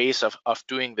different ways of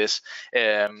doing this,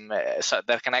 so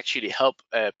that can actually help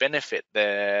benefit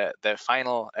the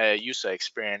final user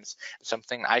experience,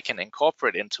 something I can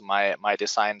incorporate into my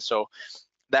design. So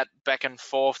that back and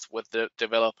forth with the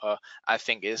developer, I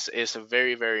think is a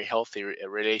very, very healthy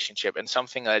relationship, and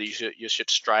something that you should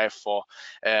strive for,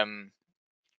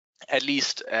 at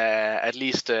least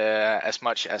as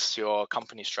much as your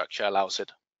company structure allows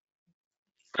it.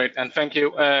 Great, and thank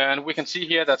you. And we can see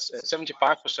here that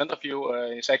 75% of you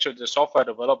is actually the software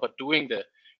developer doing the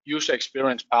user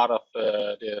experience part of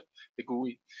the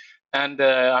GUI. And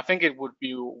I think it would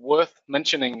be worth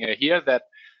mentioning here that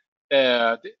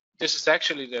this is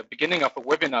actually the beginning of a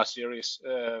webinar series.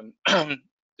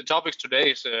 The topics today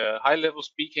is high-level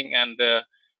speaking, and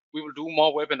we will do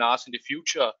more webinars in the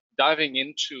future, diving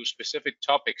into specific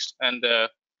topics. And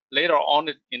later on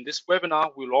in this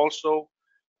webinar, we'll also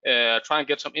try and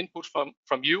get some input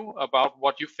from you about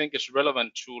what you think is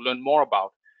relevant to learn more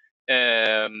about.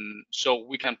 So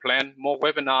we can plan more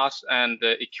webinars and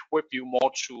equip you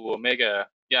more to make a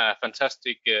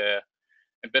fantastic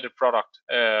embedded product.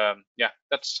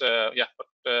 That's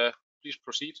but please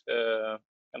proceed,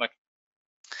 Henrik.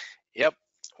 Yep.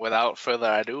 Without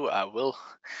further ado, I will.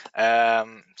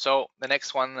 So the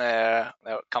next one that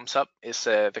comes up is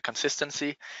the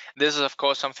consistency. This is of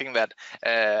course something that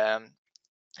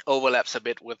overlaps a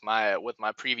bit with my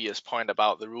previous point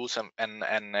about the rules and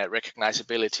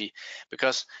recognizability,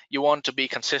 because you want to be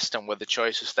consistent with the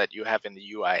choices that you have in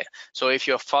the UI. So if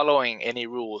you're following any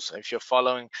rules, if you're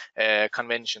following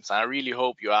conventions, I really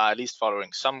hope you are at least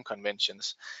following some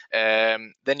conventions,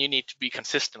 then you need to be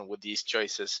consistent with these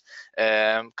choices,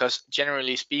 because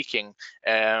generally speaking,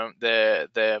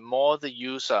 the more the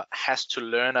user has to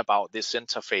learn about this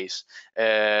interface,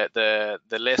 the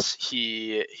less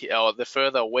he or the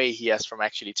further away he has from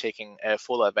actually taking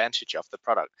full advantage of the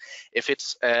product. If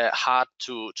it's hard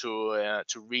to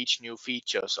reach new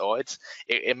features, or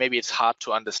maybe it's hard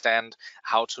to understand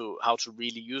how to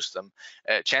really use them,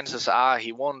 chances are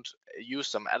he won't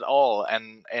use them at all,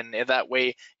 and in that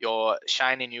way your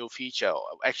shiny new feature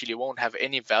actually won't have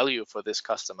any value for this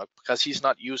customer because he's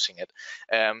not using it.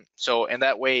 So in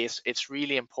that way, it's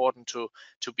really important to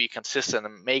be consistent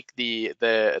and make the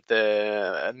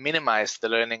minimize the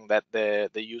learning that the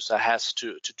user has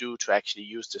to do to actually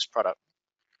use this product.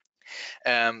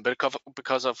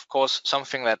 Because of course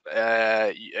something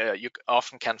that you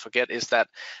often can forget is that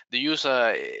the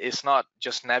user is not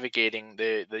just navigating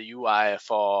the UI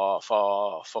for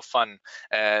fun.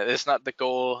 It's not the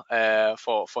goal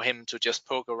for him to just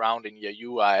poke around in your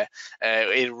UI.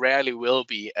 It rarely will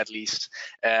be, at least.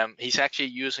 He's actually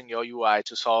using your UI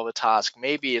to solve a task.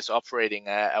 Maybe it's operating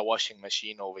a washing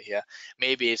machine over here.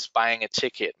 Maybe it's buying a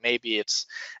ticket. Maybe it's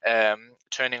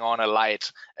turning on a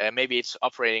light. Maybe it's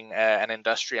operating an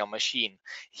industrial machine.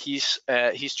 He's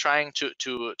trying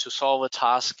to solve a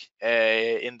task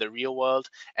in the real world,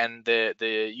 and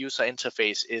the user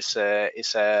interface is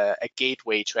a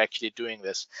gateway to actually doing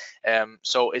this.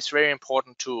 So it's very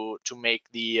important to make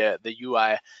the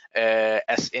UI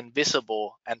as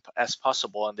invisible and as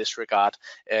possible in this regard.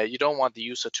 You don't want the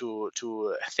user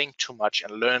to think too much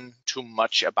and learn too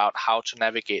much about how to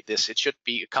navigate this. It should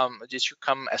come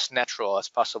as natural as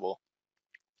possible.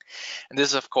 And this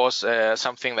is of course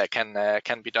something that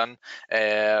can be done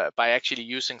by actually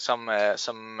using some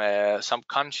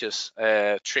subconscious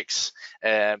tricks,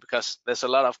 because there's a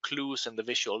lot of clues in the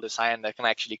visual design that can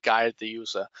actually guide the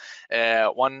user.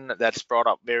 One that's brought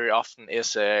up very often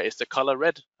is the color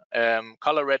red.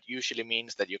 Color red usually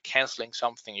means that you're canceling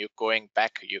something, you're going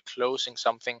back, you're closing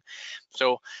something.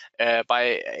 So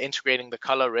by integrating the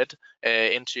color red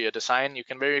into your design, you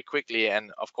can very quickly,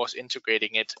 and of course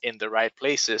integrating it in the right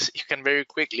places, you can very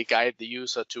quickly guide the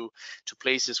user to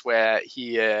places where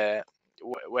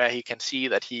he can see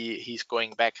that he's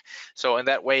going back. So in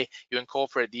that way, you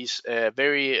incorporate these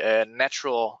very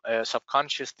natural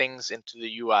subconscious things into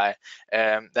the UI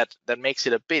that makes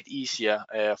it a bit easier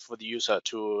for the user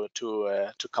to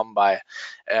come by.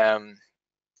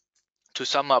 To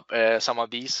sum up some of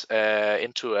these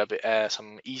into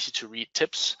some easy to read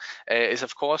tips is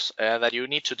of course that you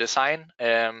need to design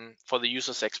for the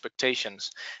user's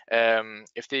expectations.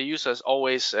 If the user is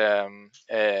always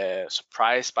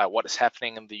surprised by what is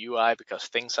happening in the UI because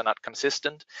things are not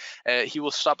consistent, he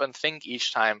will stop and think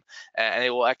each time, and it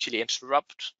will actually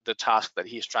interrupt the task that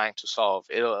he's trying to solve.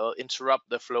 It will interrupt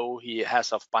the flow he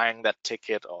has of buying that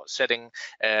ticket, or setting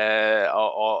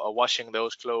or washing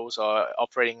those clothes, or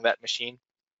operating that machine.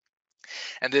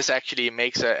 And this actually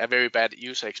makes a very bad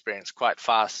user experience quite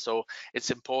fast. So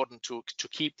it's important to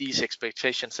keep these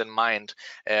expectations in mind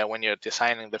when you're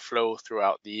designing the flow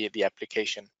throughout the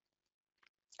application.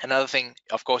 Another thing,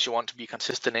 of course, you want to be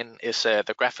consistent in is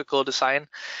the graphical design.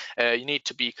 You need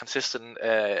to be consistent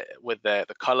with the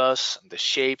colors, the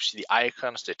shapes, the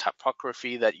icons, the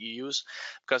typography that you use,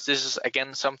 because this is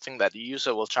again something that the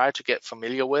user will try to get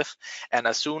familiar with. And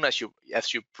as soon as you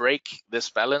break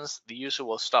this balance, the user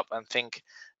will stop and think,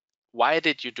 why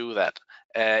did you do that?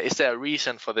 Is there a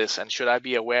reason for this? And should I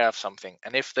be aware of something?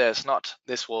 And if there's not,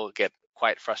 this will get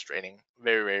quite frustrating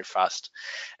very, very fast.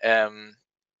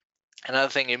 Another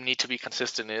thing you need to be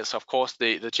consistent is, of course,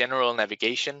 the general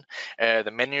navigation,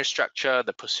 the menu structure,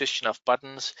 the position of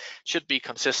buttons should be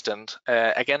consistent.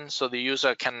 Again, so the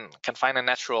user can find a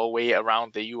natural way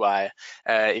around the UI.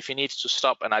 If he needs to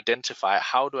stop and identify,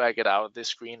 how do I get out of this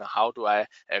screen, or how do I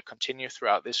continue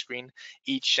throughout this screen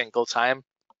each single time,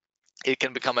 it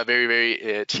can become a very,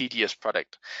 very tedious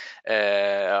product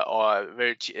or a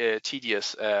very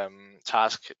tedious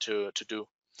task to do.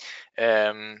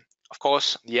 Of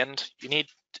course, in the end, you need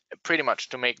pretty much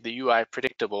to make the UI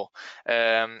predictable,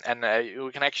 and you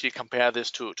can actually compare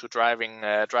this to driving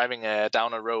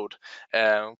down a road,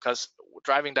 because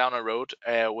driving down a road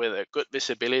with a good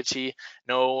visibility,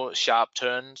 no sharp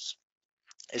turns,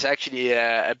 is actually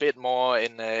a bit more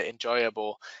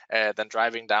enjoyable than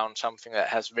driving down something that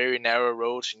has very narrow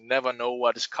roads. You never know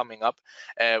what is coming up,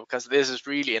 because this is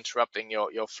really interrupting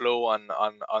your flow on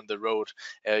the road.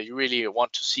 You really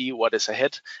want to see what is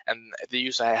ahead, and the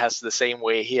user has the same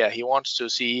way here. He wants to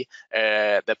see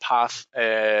the path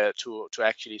to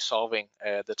actually solving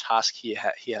the task he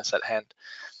has at hand.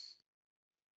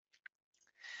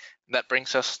 That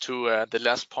brings us to the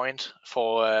last point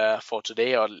for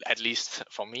today, or at least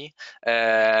for me,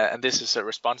 and this is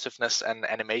responsiveness and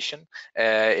animation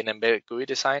in embedded GUI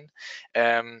design.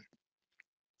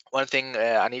 One thing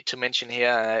I need to mention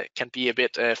here can be a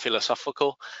bit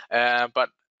philosophical, but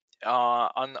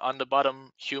on the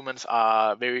bottom, humans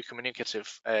are very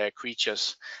communicative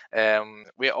creatures.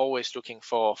 We're always looking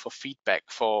for feedback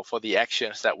for the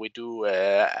actions that we do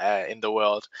in the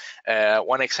world.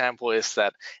 One example is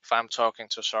that if I'm talking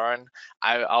to Søren,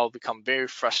 I'll become very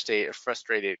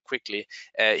frustrated quickly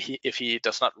if he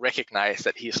does not recognize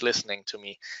that he's listening to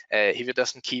me, if he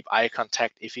doesn't keep eye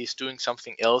contact, if he's doing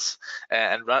something else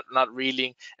and not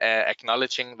really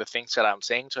acknowledging the things that I'm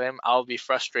saying to him. I'll be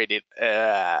frustrated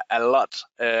a lot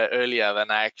earlier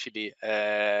than I actually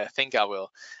think I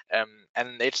will.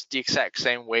 And it's the exact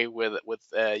same way with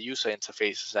user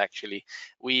interfaces. Actually,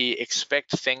 we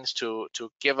expect things to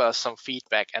give us some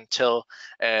feedback until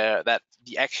that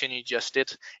the action you just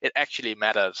did, it actually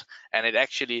mattered, and it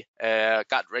actually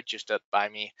got registered by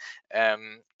me.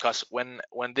 Because when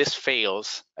this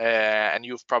fails, and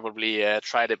you've probably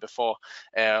tried it before,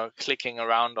 clicking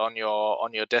around on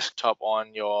your desktop,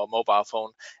 on your mobile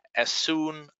phone, as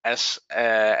soon as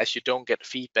you don't get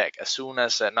feedback, as soon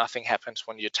as nothing happens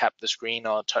when you tap the screen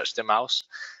or touch the mouse,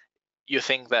 you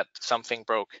think that something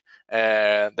broke.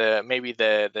 Maybe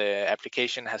the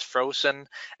application has frozen,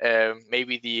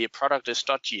 maybe the product is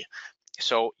dodgy.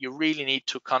 So you really need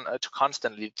to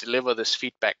constantly deliver this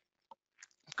feedback,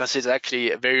 because it's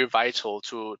actually very vital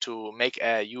to make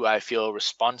a UI feel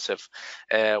responsive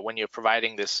when you're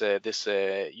providing this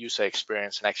user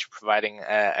experience, and actually providing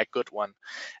a good one.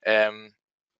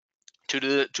 To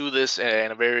do this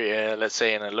in a very let's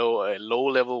say in a low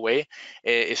level way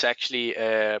is actually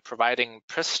providing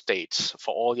press states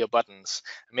for all your buttons,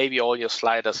 maybe all your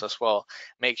sliders as well.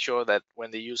 Make sure that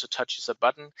when the user touches a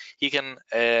button, he can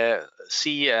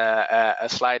see a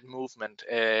slide movement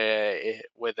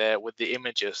with the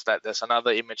images, that there's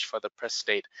another image for the press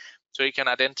state, so you can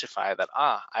identify that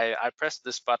I pressed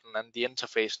this button and the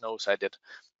interface knows I did.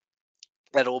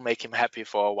 That will make him happy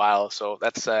for a while. So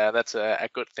that's a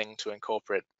good thing to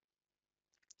incorporate.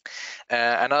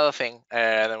 Another thing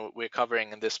that we're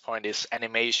covering in this point is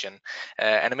animation.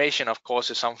 Animation, of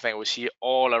course, is something we see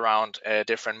all around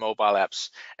different mobile apps,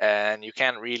 and you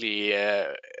can't really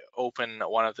open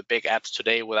one of the big apps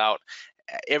today without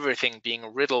everything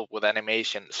being riddled with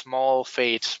animation, small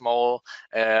fades, small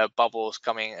bubbles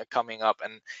coming up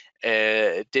and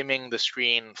dimming the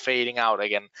screen, fading out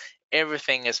again.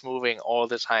 Everything is moving all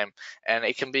the time, and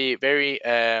it can be very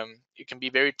you can be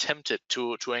very tempted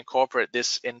to incorporate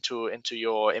this into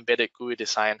your embedded GUI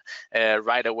design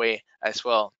right away as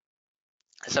well.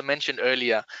 As I mentioned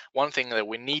earlier, one thing that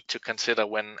we need to consider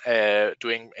when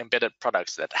doing embedded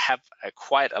products that have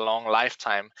quite a long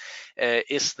lifetime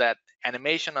is that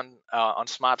animation on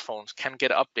smartphones can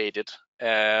get updated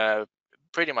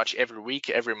pretty much every week,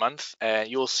 every month.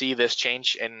 You'll see this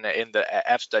change in the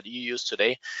apps that you use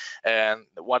today. And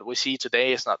what we see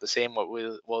today is not the same what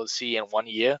we'll see in 1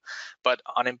 year. But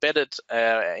on embedded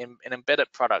in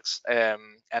embedded products,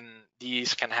 and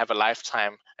these can have a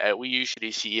lifetime. We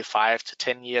usually see 5 to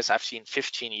 10 years. I've seen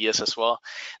 15 years as well.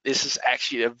 This is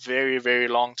actually a very, very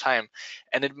long time,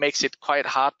 and it makes it quite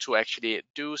hard to actually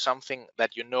do something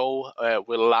that you know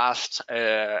will last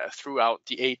throughout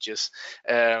the ages.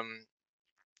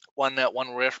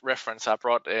 One reference I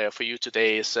brought for you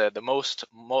today is the most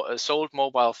sold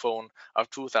mobile phone of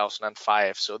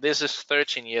 2005. So this is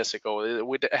 13 years ago.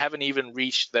 We haven't even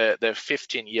reached the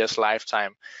 15 years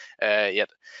lifetime yet.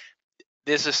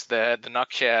 This is the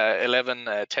Nokia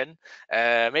 1110.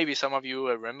 Maybe some of you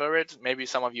remember it, maybe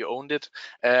some of you owned it,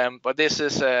 but this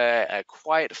is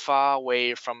quite far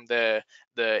away from the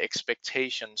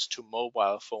expectations to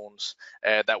mobile phones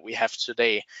that we have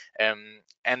today.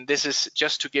 And this is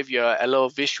just to give you a little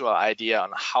visual idea on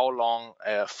how long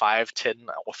 5, 10,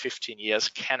 or 15 years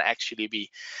can actually be.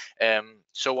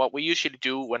 So what we usually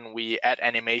do when we add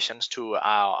animations to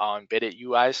our embedded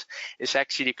UIs is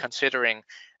actually considering,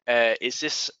 is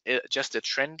this just a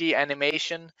trendy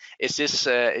animation? Is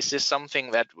this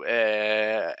something that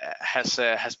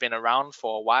has been around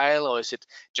for a while, or is it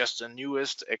just the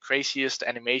newest, craziest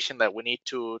animation that we need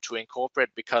to incorporate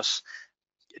because,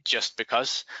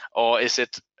 or is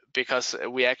it because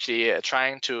we actually are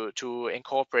trying to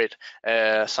incorporate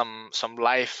some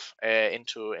life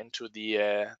into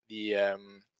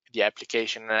the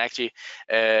application, and actually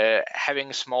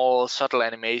having small subtle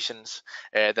animations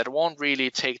that won't really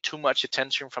take too much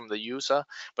attention from the user,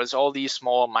 but it's all these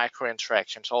small micro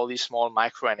interactions, all these small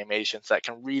micro animations that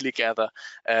can really gather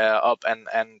up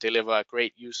and deliver a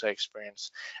great user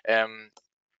experience.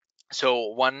 So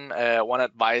one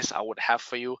advice I would have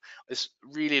for you is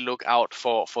really look out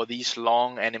for these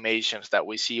long animations that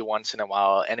we see once in a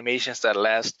while, animations that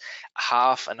last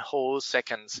half and whole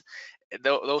seconds.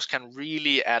 Those can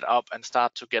really add up and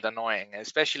start to get annoying,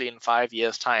 especially in 5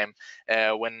 years' time,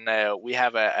 when we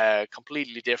have a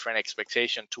completely different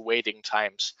expectation to waiting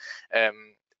times.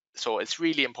 So it's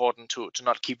really important to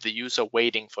not keep the user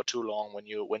waiting for too long when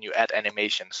you add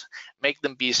animations. Make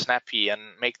them be snappy and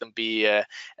make them be a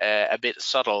bit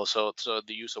subtle, so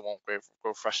the user won't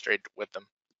grow frustrated with them.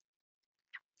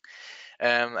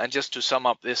 And just to sum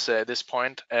up this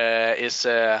point is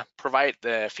provide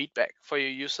the feedback for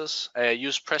your users.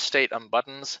 Use press state on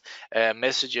buttons,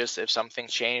 messages if something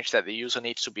changed that the user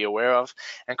needs to be aware of,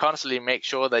 and constantly make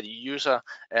sure that the user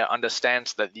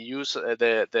understands that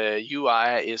the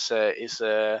UI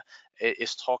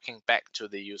is talking back to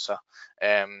the user.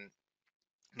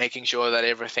 Making sure that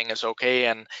everything is okay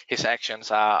and his actions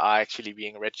are actually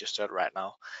being registered right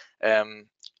now.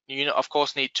 You of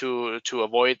course need to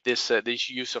avoid this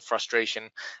user frustration,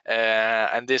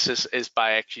 and this is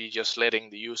by actually just letting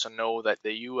the user know that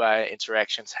the UI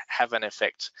interactions have an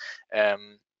effect.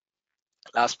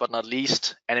 Last but not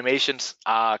least, animations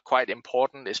are quite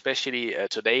important, especially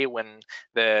today when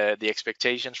the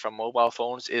expectations from mobile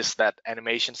phones is that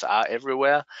animations are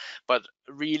everywhere. But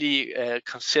really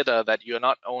consider that you're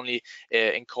not only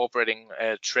incorporating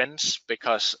trends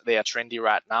because they are trendy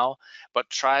right now, but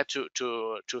try to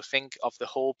think of the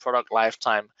whole product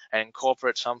lifetime and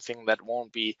incorporate something that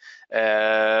won't be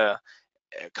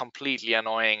completely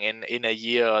annoying in a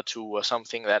year or two, or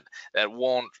something that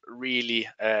won't really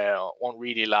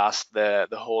last the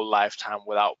whole lifetime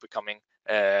without becoming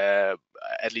at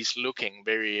least looking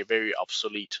very, very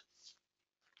obsolete.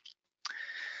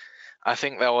 I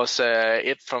think that was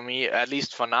it for me, at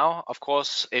least for now. Of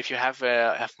course, if you have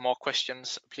more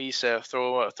questions, please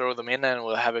throw them in, and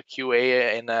we'll have a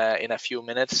QA in a few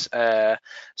minutes.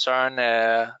 Søren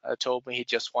told me he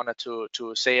just wanted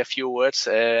to say a few words,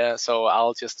 so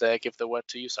I'll just give the word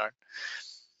to you, Søren.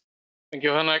 Thank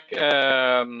you, Henrik.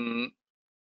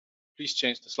 Please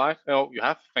change the slide. Oh, you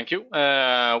have. Thank you.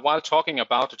 While talking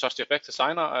about the TouchGFX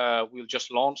Designer, we'll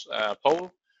just launch a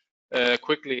poll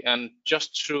quickly, and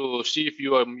just to see if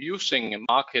you are using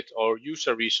market or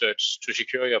user research to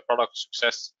secure your product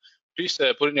success. Please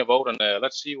put in your vote, and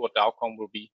let's see what the outcome will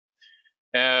be.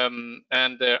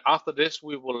 After this,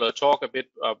 we will talk a bit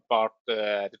about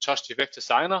the TouchGFX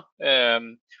Designer,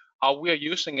 how we are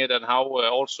using it, and how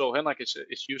also Henrik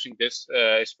is using this,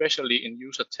 especially in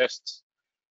user tests,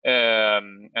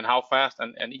 and how fast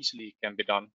and easily it can be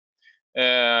done.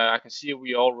 I can see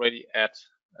we already at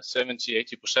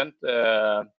 70-80%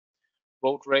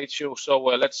 vote ratio, so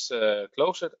let's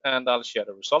close it, and I'll share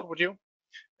the result with you.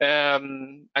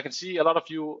 I can see a lot of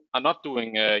you are not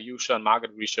doing user and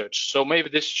market research, so maybe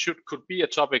this could be a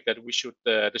topic that we should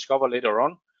discover later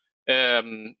on.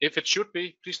 If it should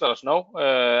be, please let us know,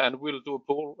 and we'll do a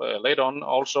poll later on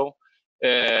also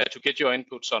to get your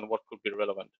inputs on what could be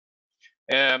relevant.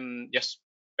 Yes,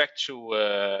 back to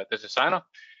the designer.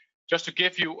 Just to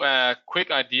give you a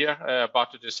quick idea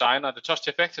about the designer, the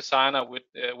TouchGFX designer,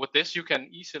 with this you can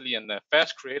easily and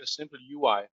fast create a simple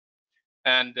UI.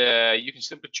 And you can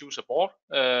simply choose a board,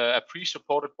 a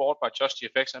pre-supported board by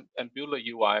TouchGFX, and build a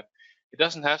UI. It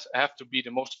doesn't have to be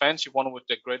the most fancy one with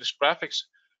the greatest graphics,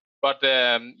 but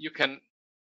you can,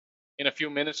 in a few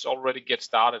minutes, already get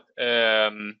started.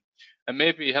 And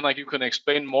maybe, Henrik, you can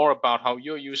explain more about how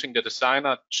you're using the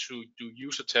designer to do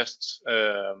user tests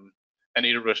and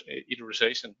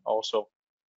iteration also.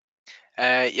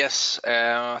 Yes,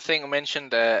 I think I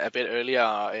mentioned a bit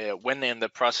earlier when in the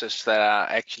process that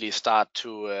I actually start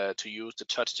to use the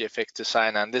TouchGFX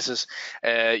designer, and this is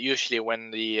usually when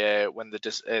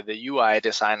the UI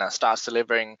designer starts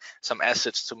delivering some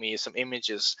assets to me, some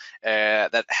images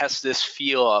that has this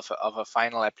feel of a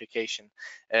final application.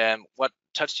 What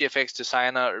TouchGFX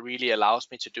designer really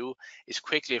allows me to do is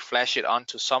quickly flash it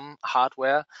onto some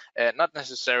hardware, not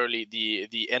necessarily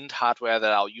the end hardware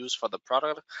that I'll use for the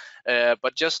product,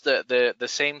 but just the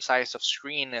same size of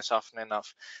screen is often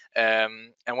enough.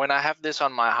 And when I have this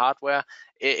on my hardware,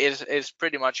 it's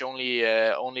pretty much only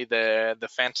the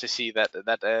fantasy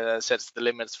that sets the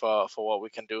limits for what we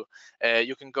can do.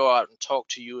 You can go out and talk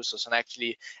to users and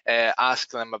actually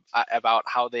ask them about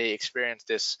how they experience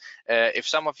this. If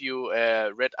some of you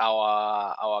read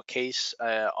our case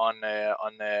on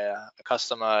a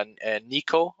customer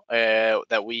Nico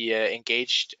that we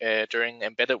engaged during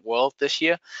Embedded World this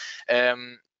year.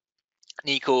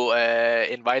 Nico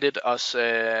invited us,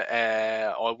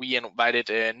 or we invited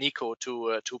Nico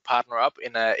to partner up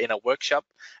in a workshop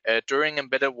during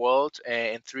Embedded World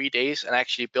in 3 days and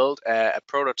actually build a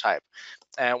prototype.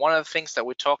 One of the things that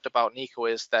we talked about, Nico,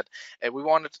 is that we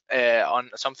wanted on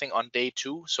something on day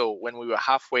 2. So when we were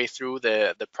halfway through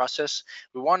the process,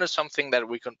 we wanted something that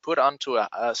we could put onto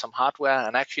some hardware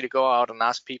and actually go out and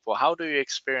ask people, how do you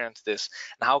experience this,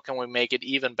 and how can we make it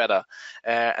even better?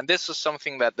 And this is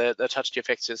something that the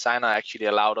TouchGFX designer actually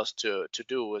allowed us to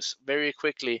do, was very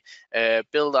quickly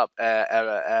build up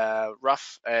a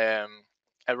rough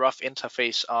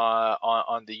interface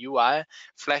on the UI,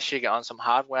 flash it on some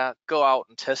hardware, go out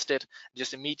and test it,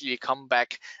 just immediately come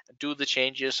back, do the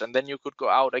changes, and then you could go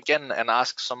out again and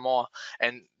ask some more.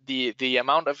 And the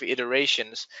amount of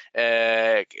iterations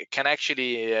can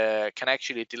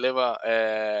actually deliver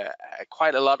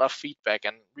quite a lot of feedback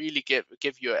and really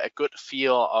give you a good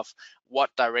feel of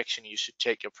what direction you should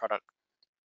take your product.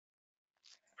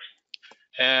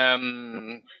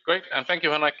 Great, and thank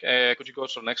you, Henrik. Could you go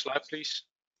to the next slide, please?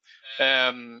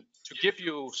 To give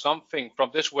you something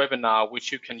from this webinar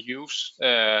which you can use,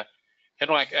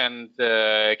 Henrik and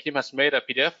Kim has made a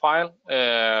PDF file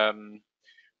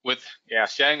with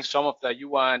sharing some of the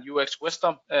UI and UX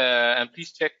wisdom, and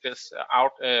please check this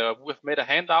out. We've made a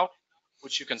handout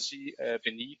which you can see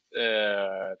beneath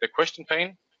the question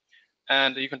pane,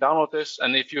 and you can download this.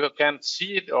 And if you can't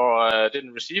see it or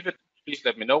didn't receive it, please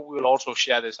let me know. We will also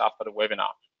share this after the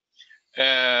webinar.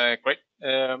 Great.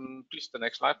 Please, the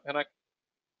next slide, Henrik.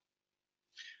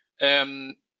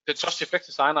 The TouchGFX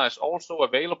designer is also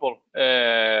available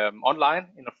online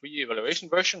in a free evaluation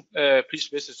version. Please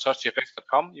visit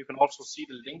touchgfx.com. You can also see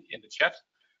the link in the chat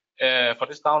for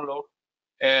this download.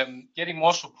 Getting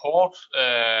more support,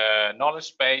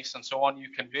 knowledge base, and so on, you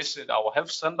can visit our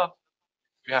help center.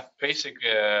 We have basic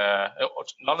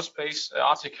knowledge base,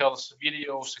 articles,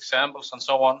 videos, examples, and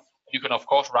so on. You can, of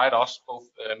course, write us, both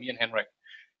me and Henrik,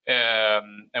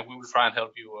 and we will try and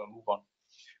help you move on.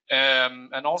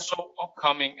 And also,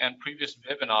 upcoming and previous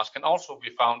webinars can also be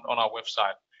found on our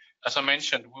website. As I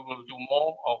mentioned, we will do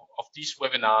more of these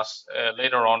webinars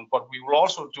later on, but we will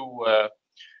also do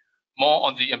more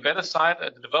on the embedded side,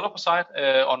 the developer side,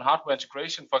 on hardware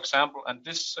integration, for example, and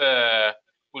this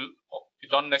will be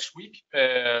done next week.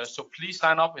 So please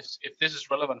sign up if this is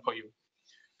relevant for you.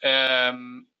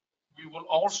 We will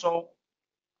also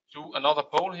do another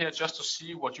poll here just to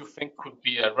see what you think could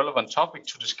be a relevant topic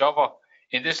to discover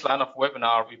in this line of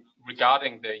webinar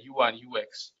regarding the UI and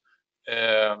UX.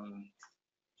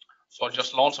 So I'll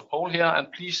just launch a poll here,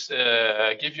 and please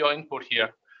give your input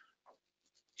here.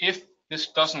 If this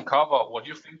doesn't cover what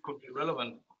you think could be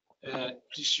relevant,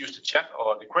 please use the chat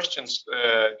or the questions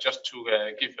just to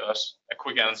give us a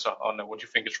quick answer on what you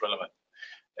think is relevant.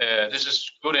 This is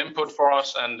good input for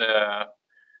us and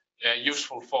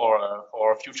useful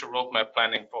for future roadmap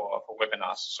planning for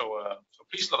webinars. So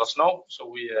please let us know. So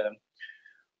we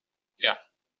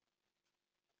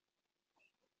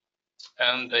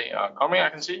and they are coming, I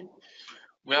can see.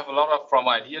 We have a lot of from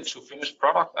idea to finished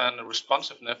product and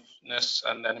responsiveness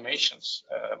and animations.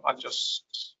 I'll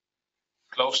just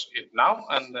close it now,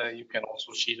 and you can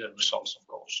also see the results, of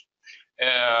course.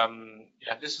 Yeah,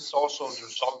 this is also the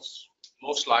results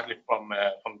most likely from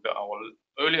our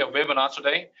earlier webinar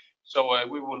today. So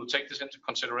we will take this into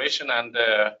consideration, and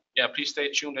yeah, please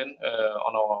stay tuned in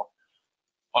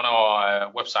on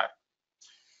our website.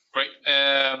 Great.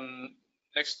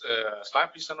 Next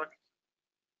slide, please, Henrik.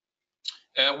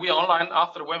 We are online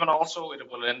after the webinar also. It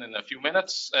will end in a few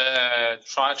minutes.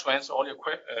 Try to answer all your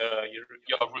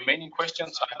remaining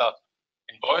questions, either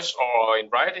in voice or in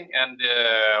writing, and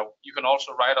you can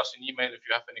also write us an email if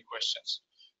you have any questions.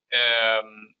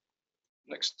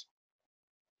 Next.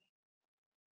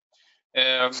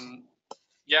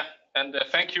 Yeah, and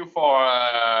thank you for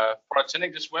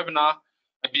attending this webinar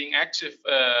and being active.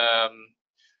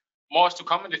 More is to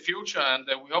come in the future, and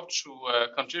we hope to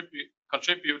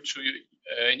contribute to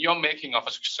in your making of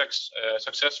a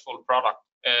successful product.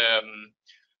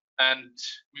 And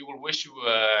we will wish you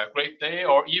a great day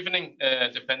or evening,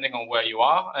 depending on where you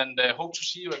are, and hope to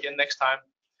see you again next time.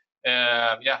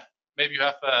 Yeah, maybe you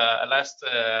have a last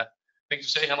thing to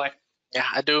say, Henrik. Yeah,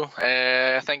 I do.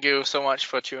 Thank you so much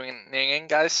for tuning in,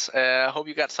 guys. I hope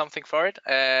you got something for it.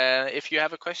 If you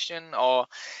have a question or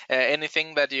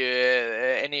anything that you,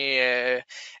 any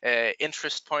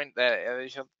interest point that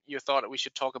you thought we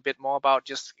should talk a bit more about,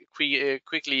 just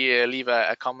quickly leave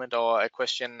a comment or a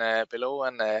question below,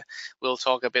 and we'll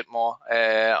talk a bit more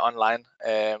online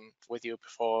with you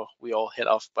before we all head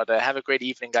off. But have a great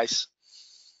evening, guys.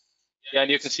 Yeah,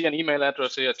 and you can see an email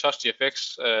address here,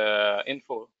 TouchGFX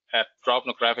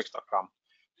info@dropnographics.com.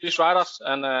 Please write us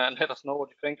and let us know what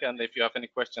you think, and if you have any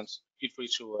questions, feel free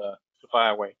to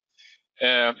fire away.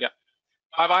 Yeah,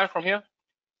 bye bye from here.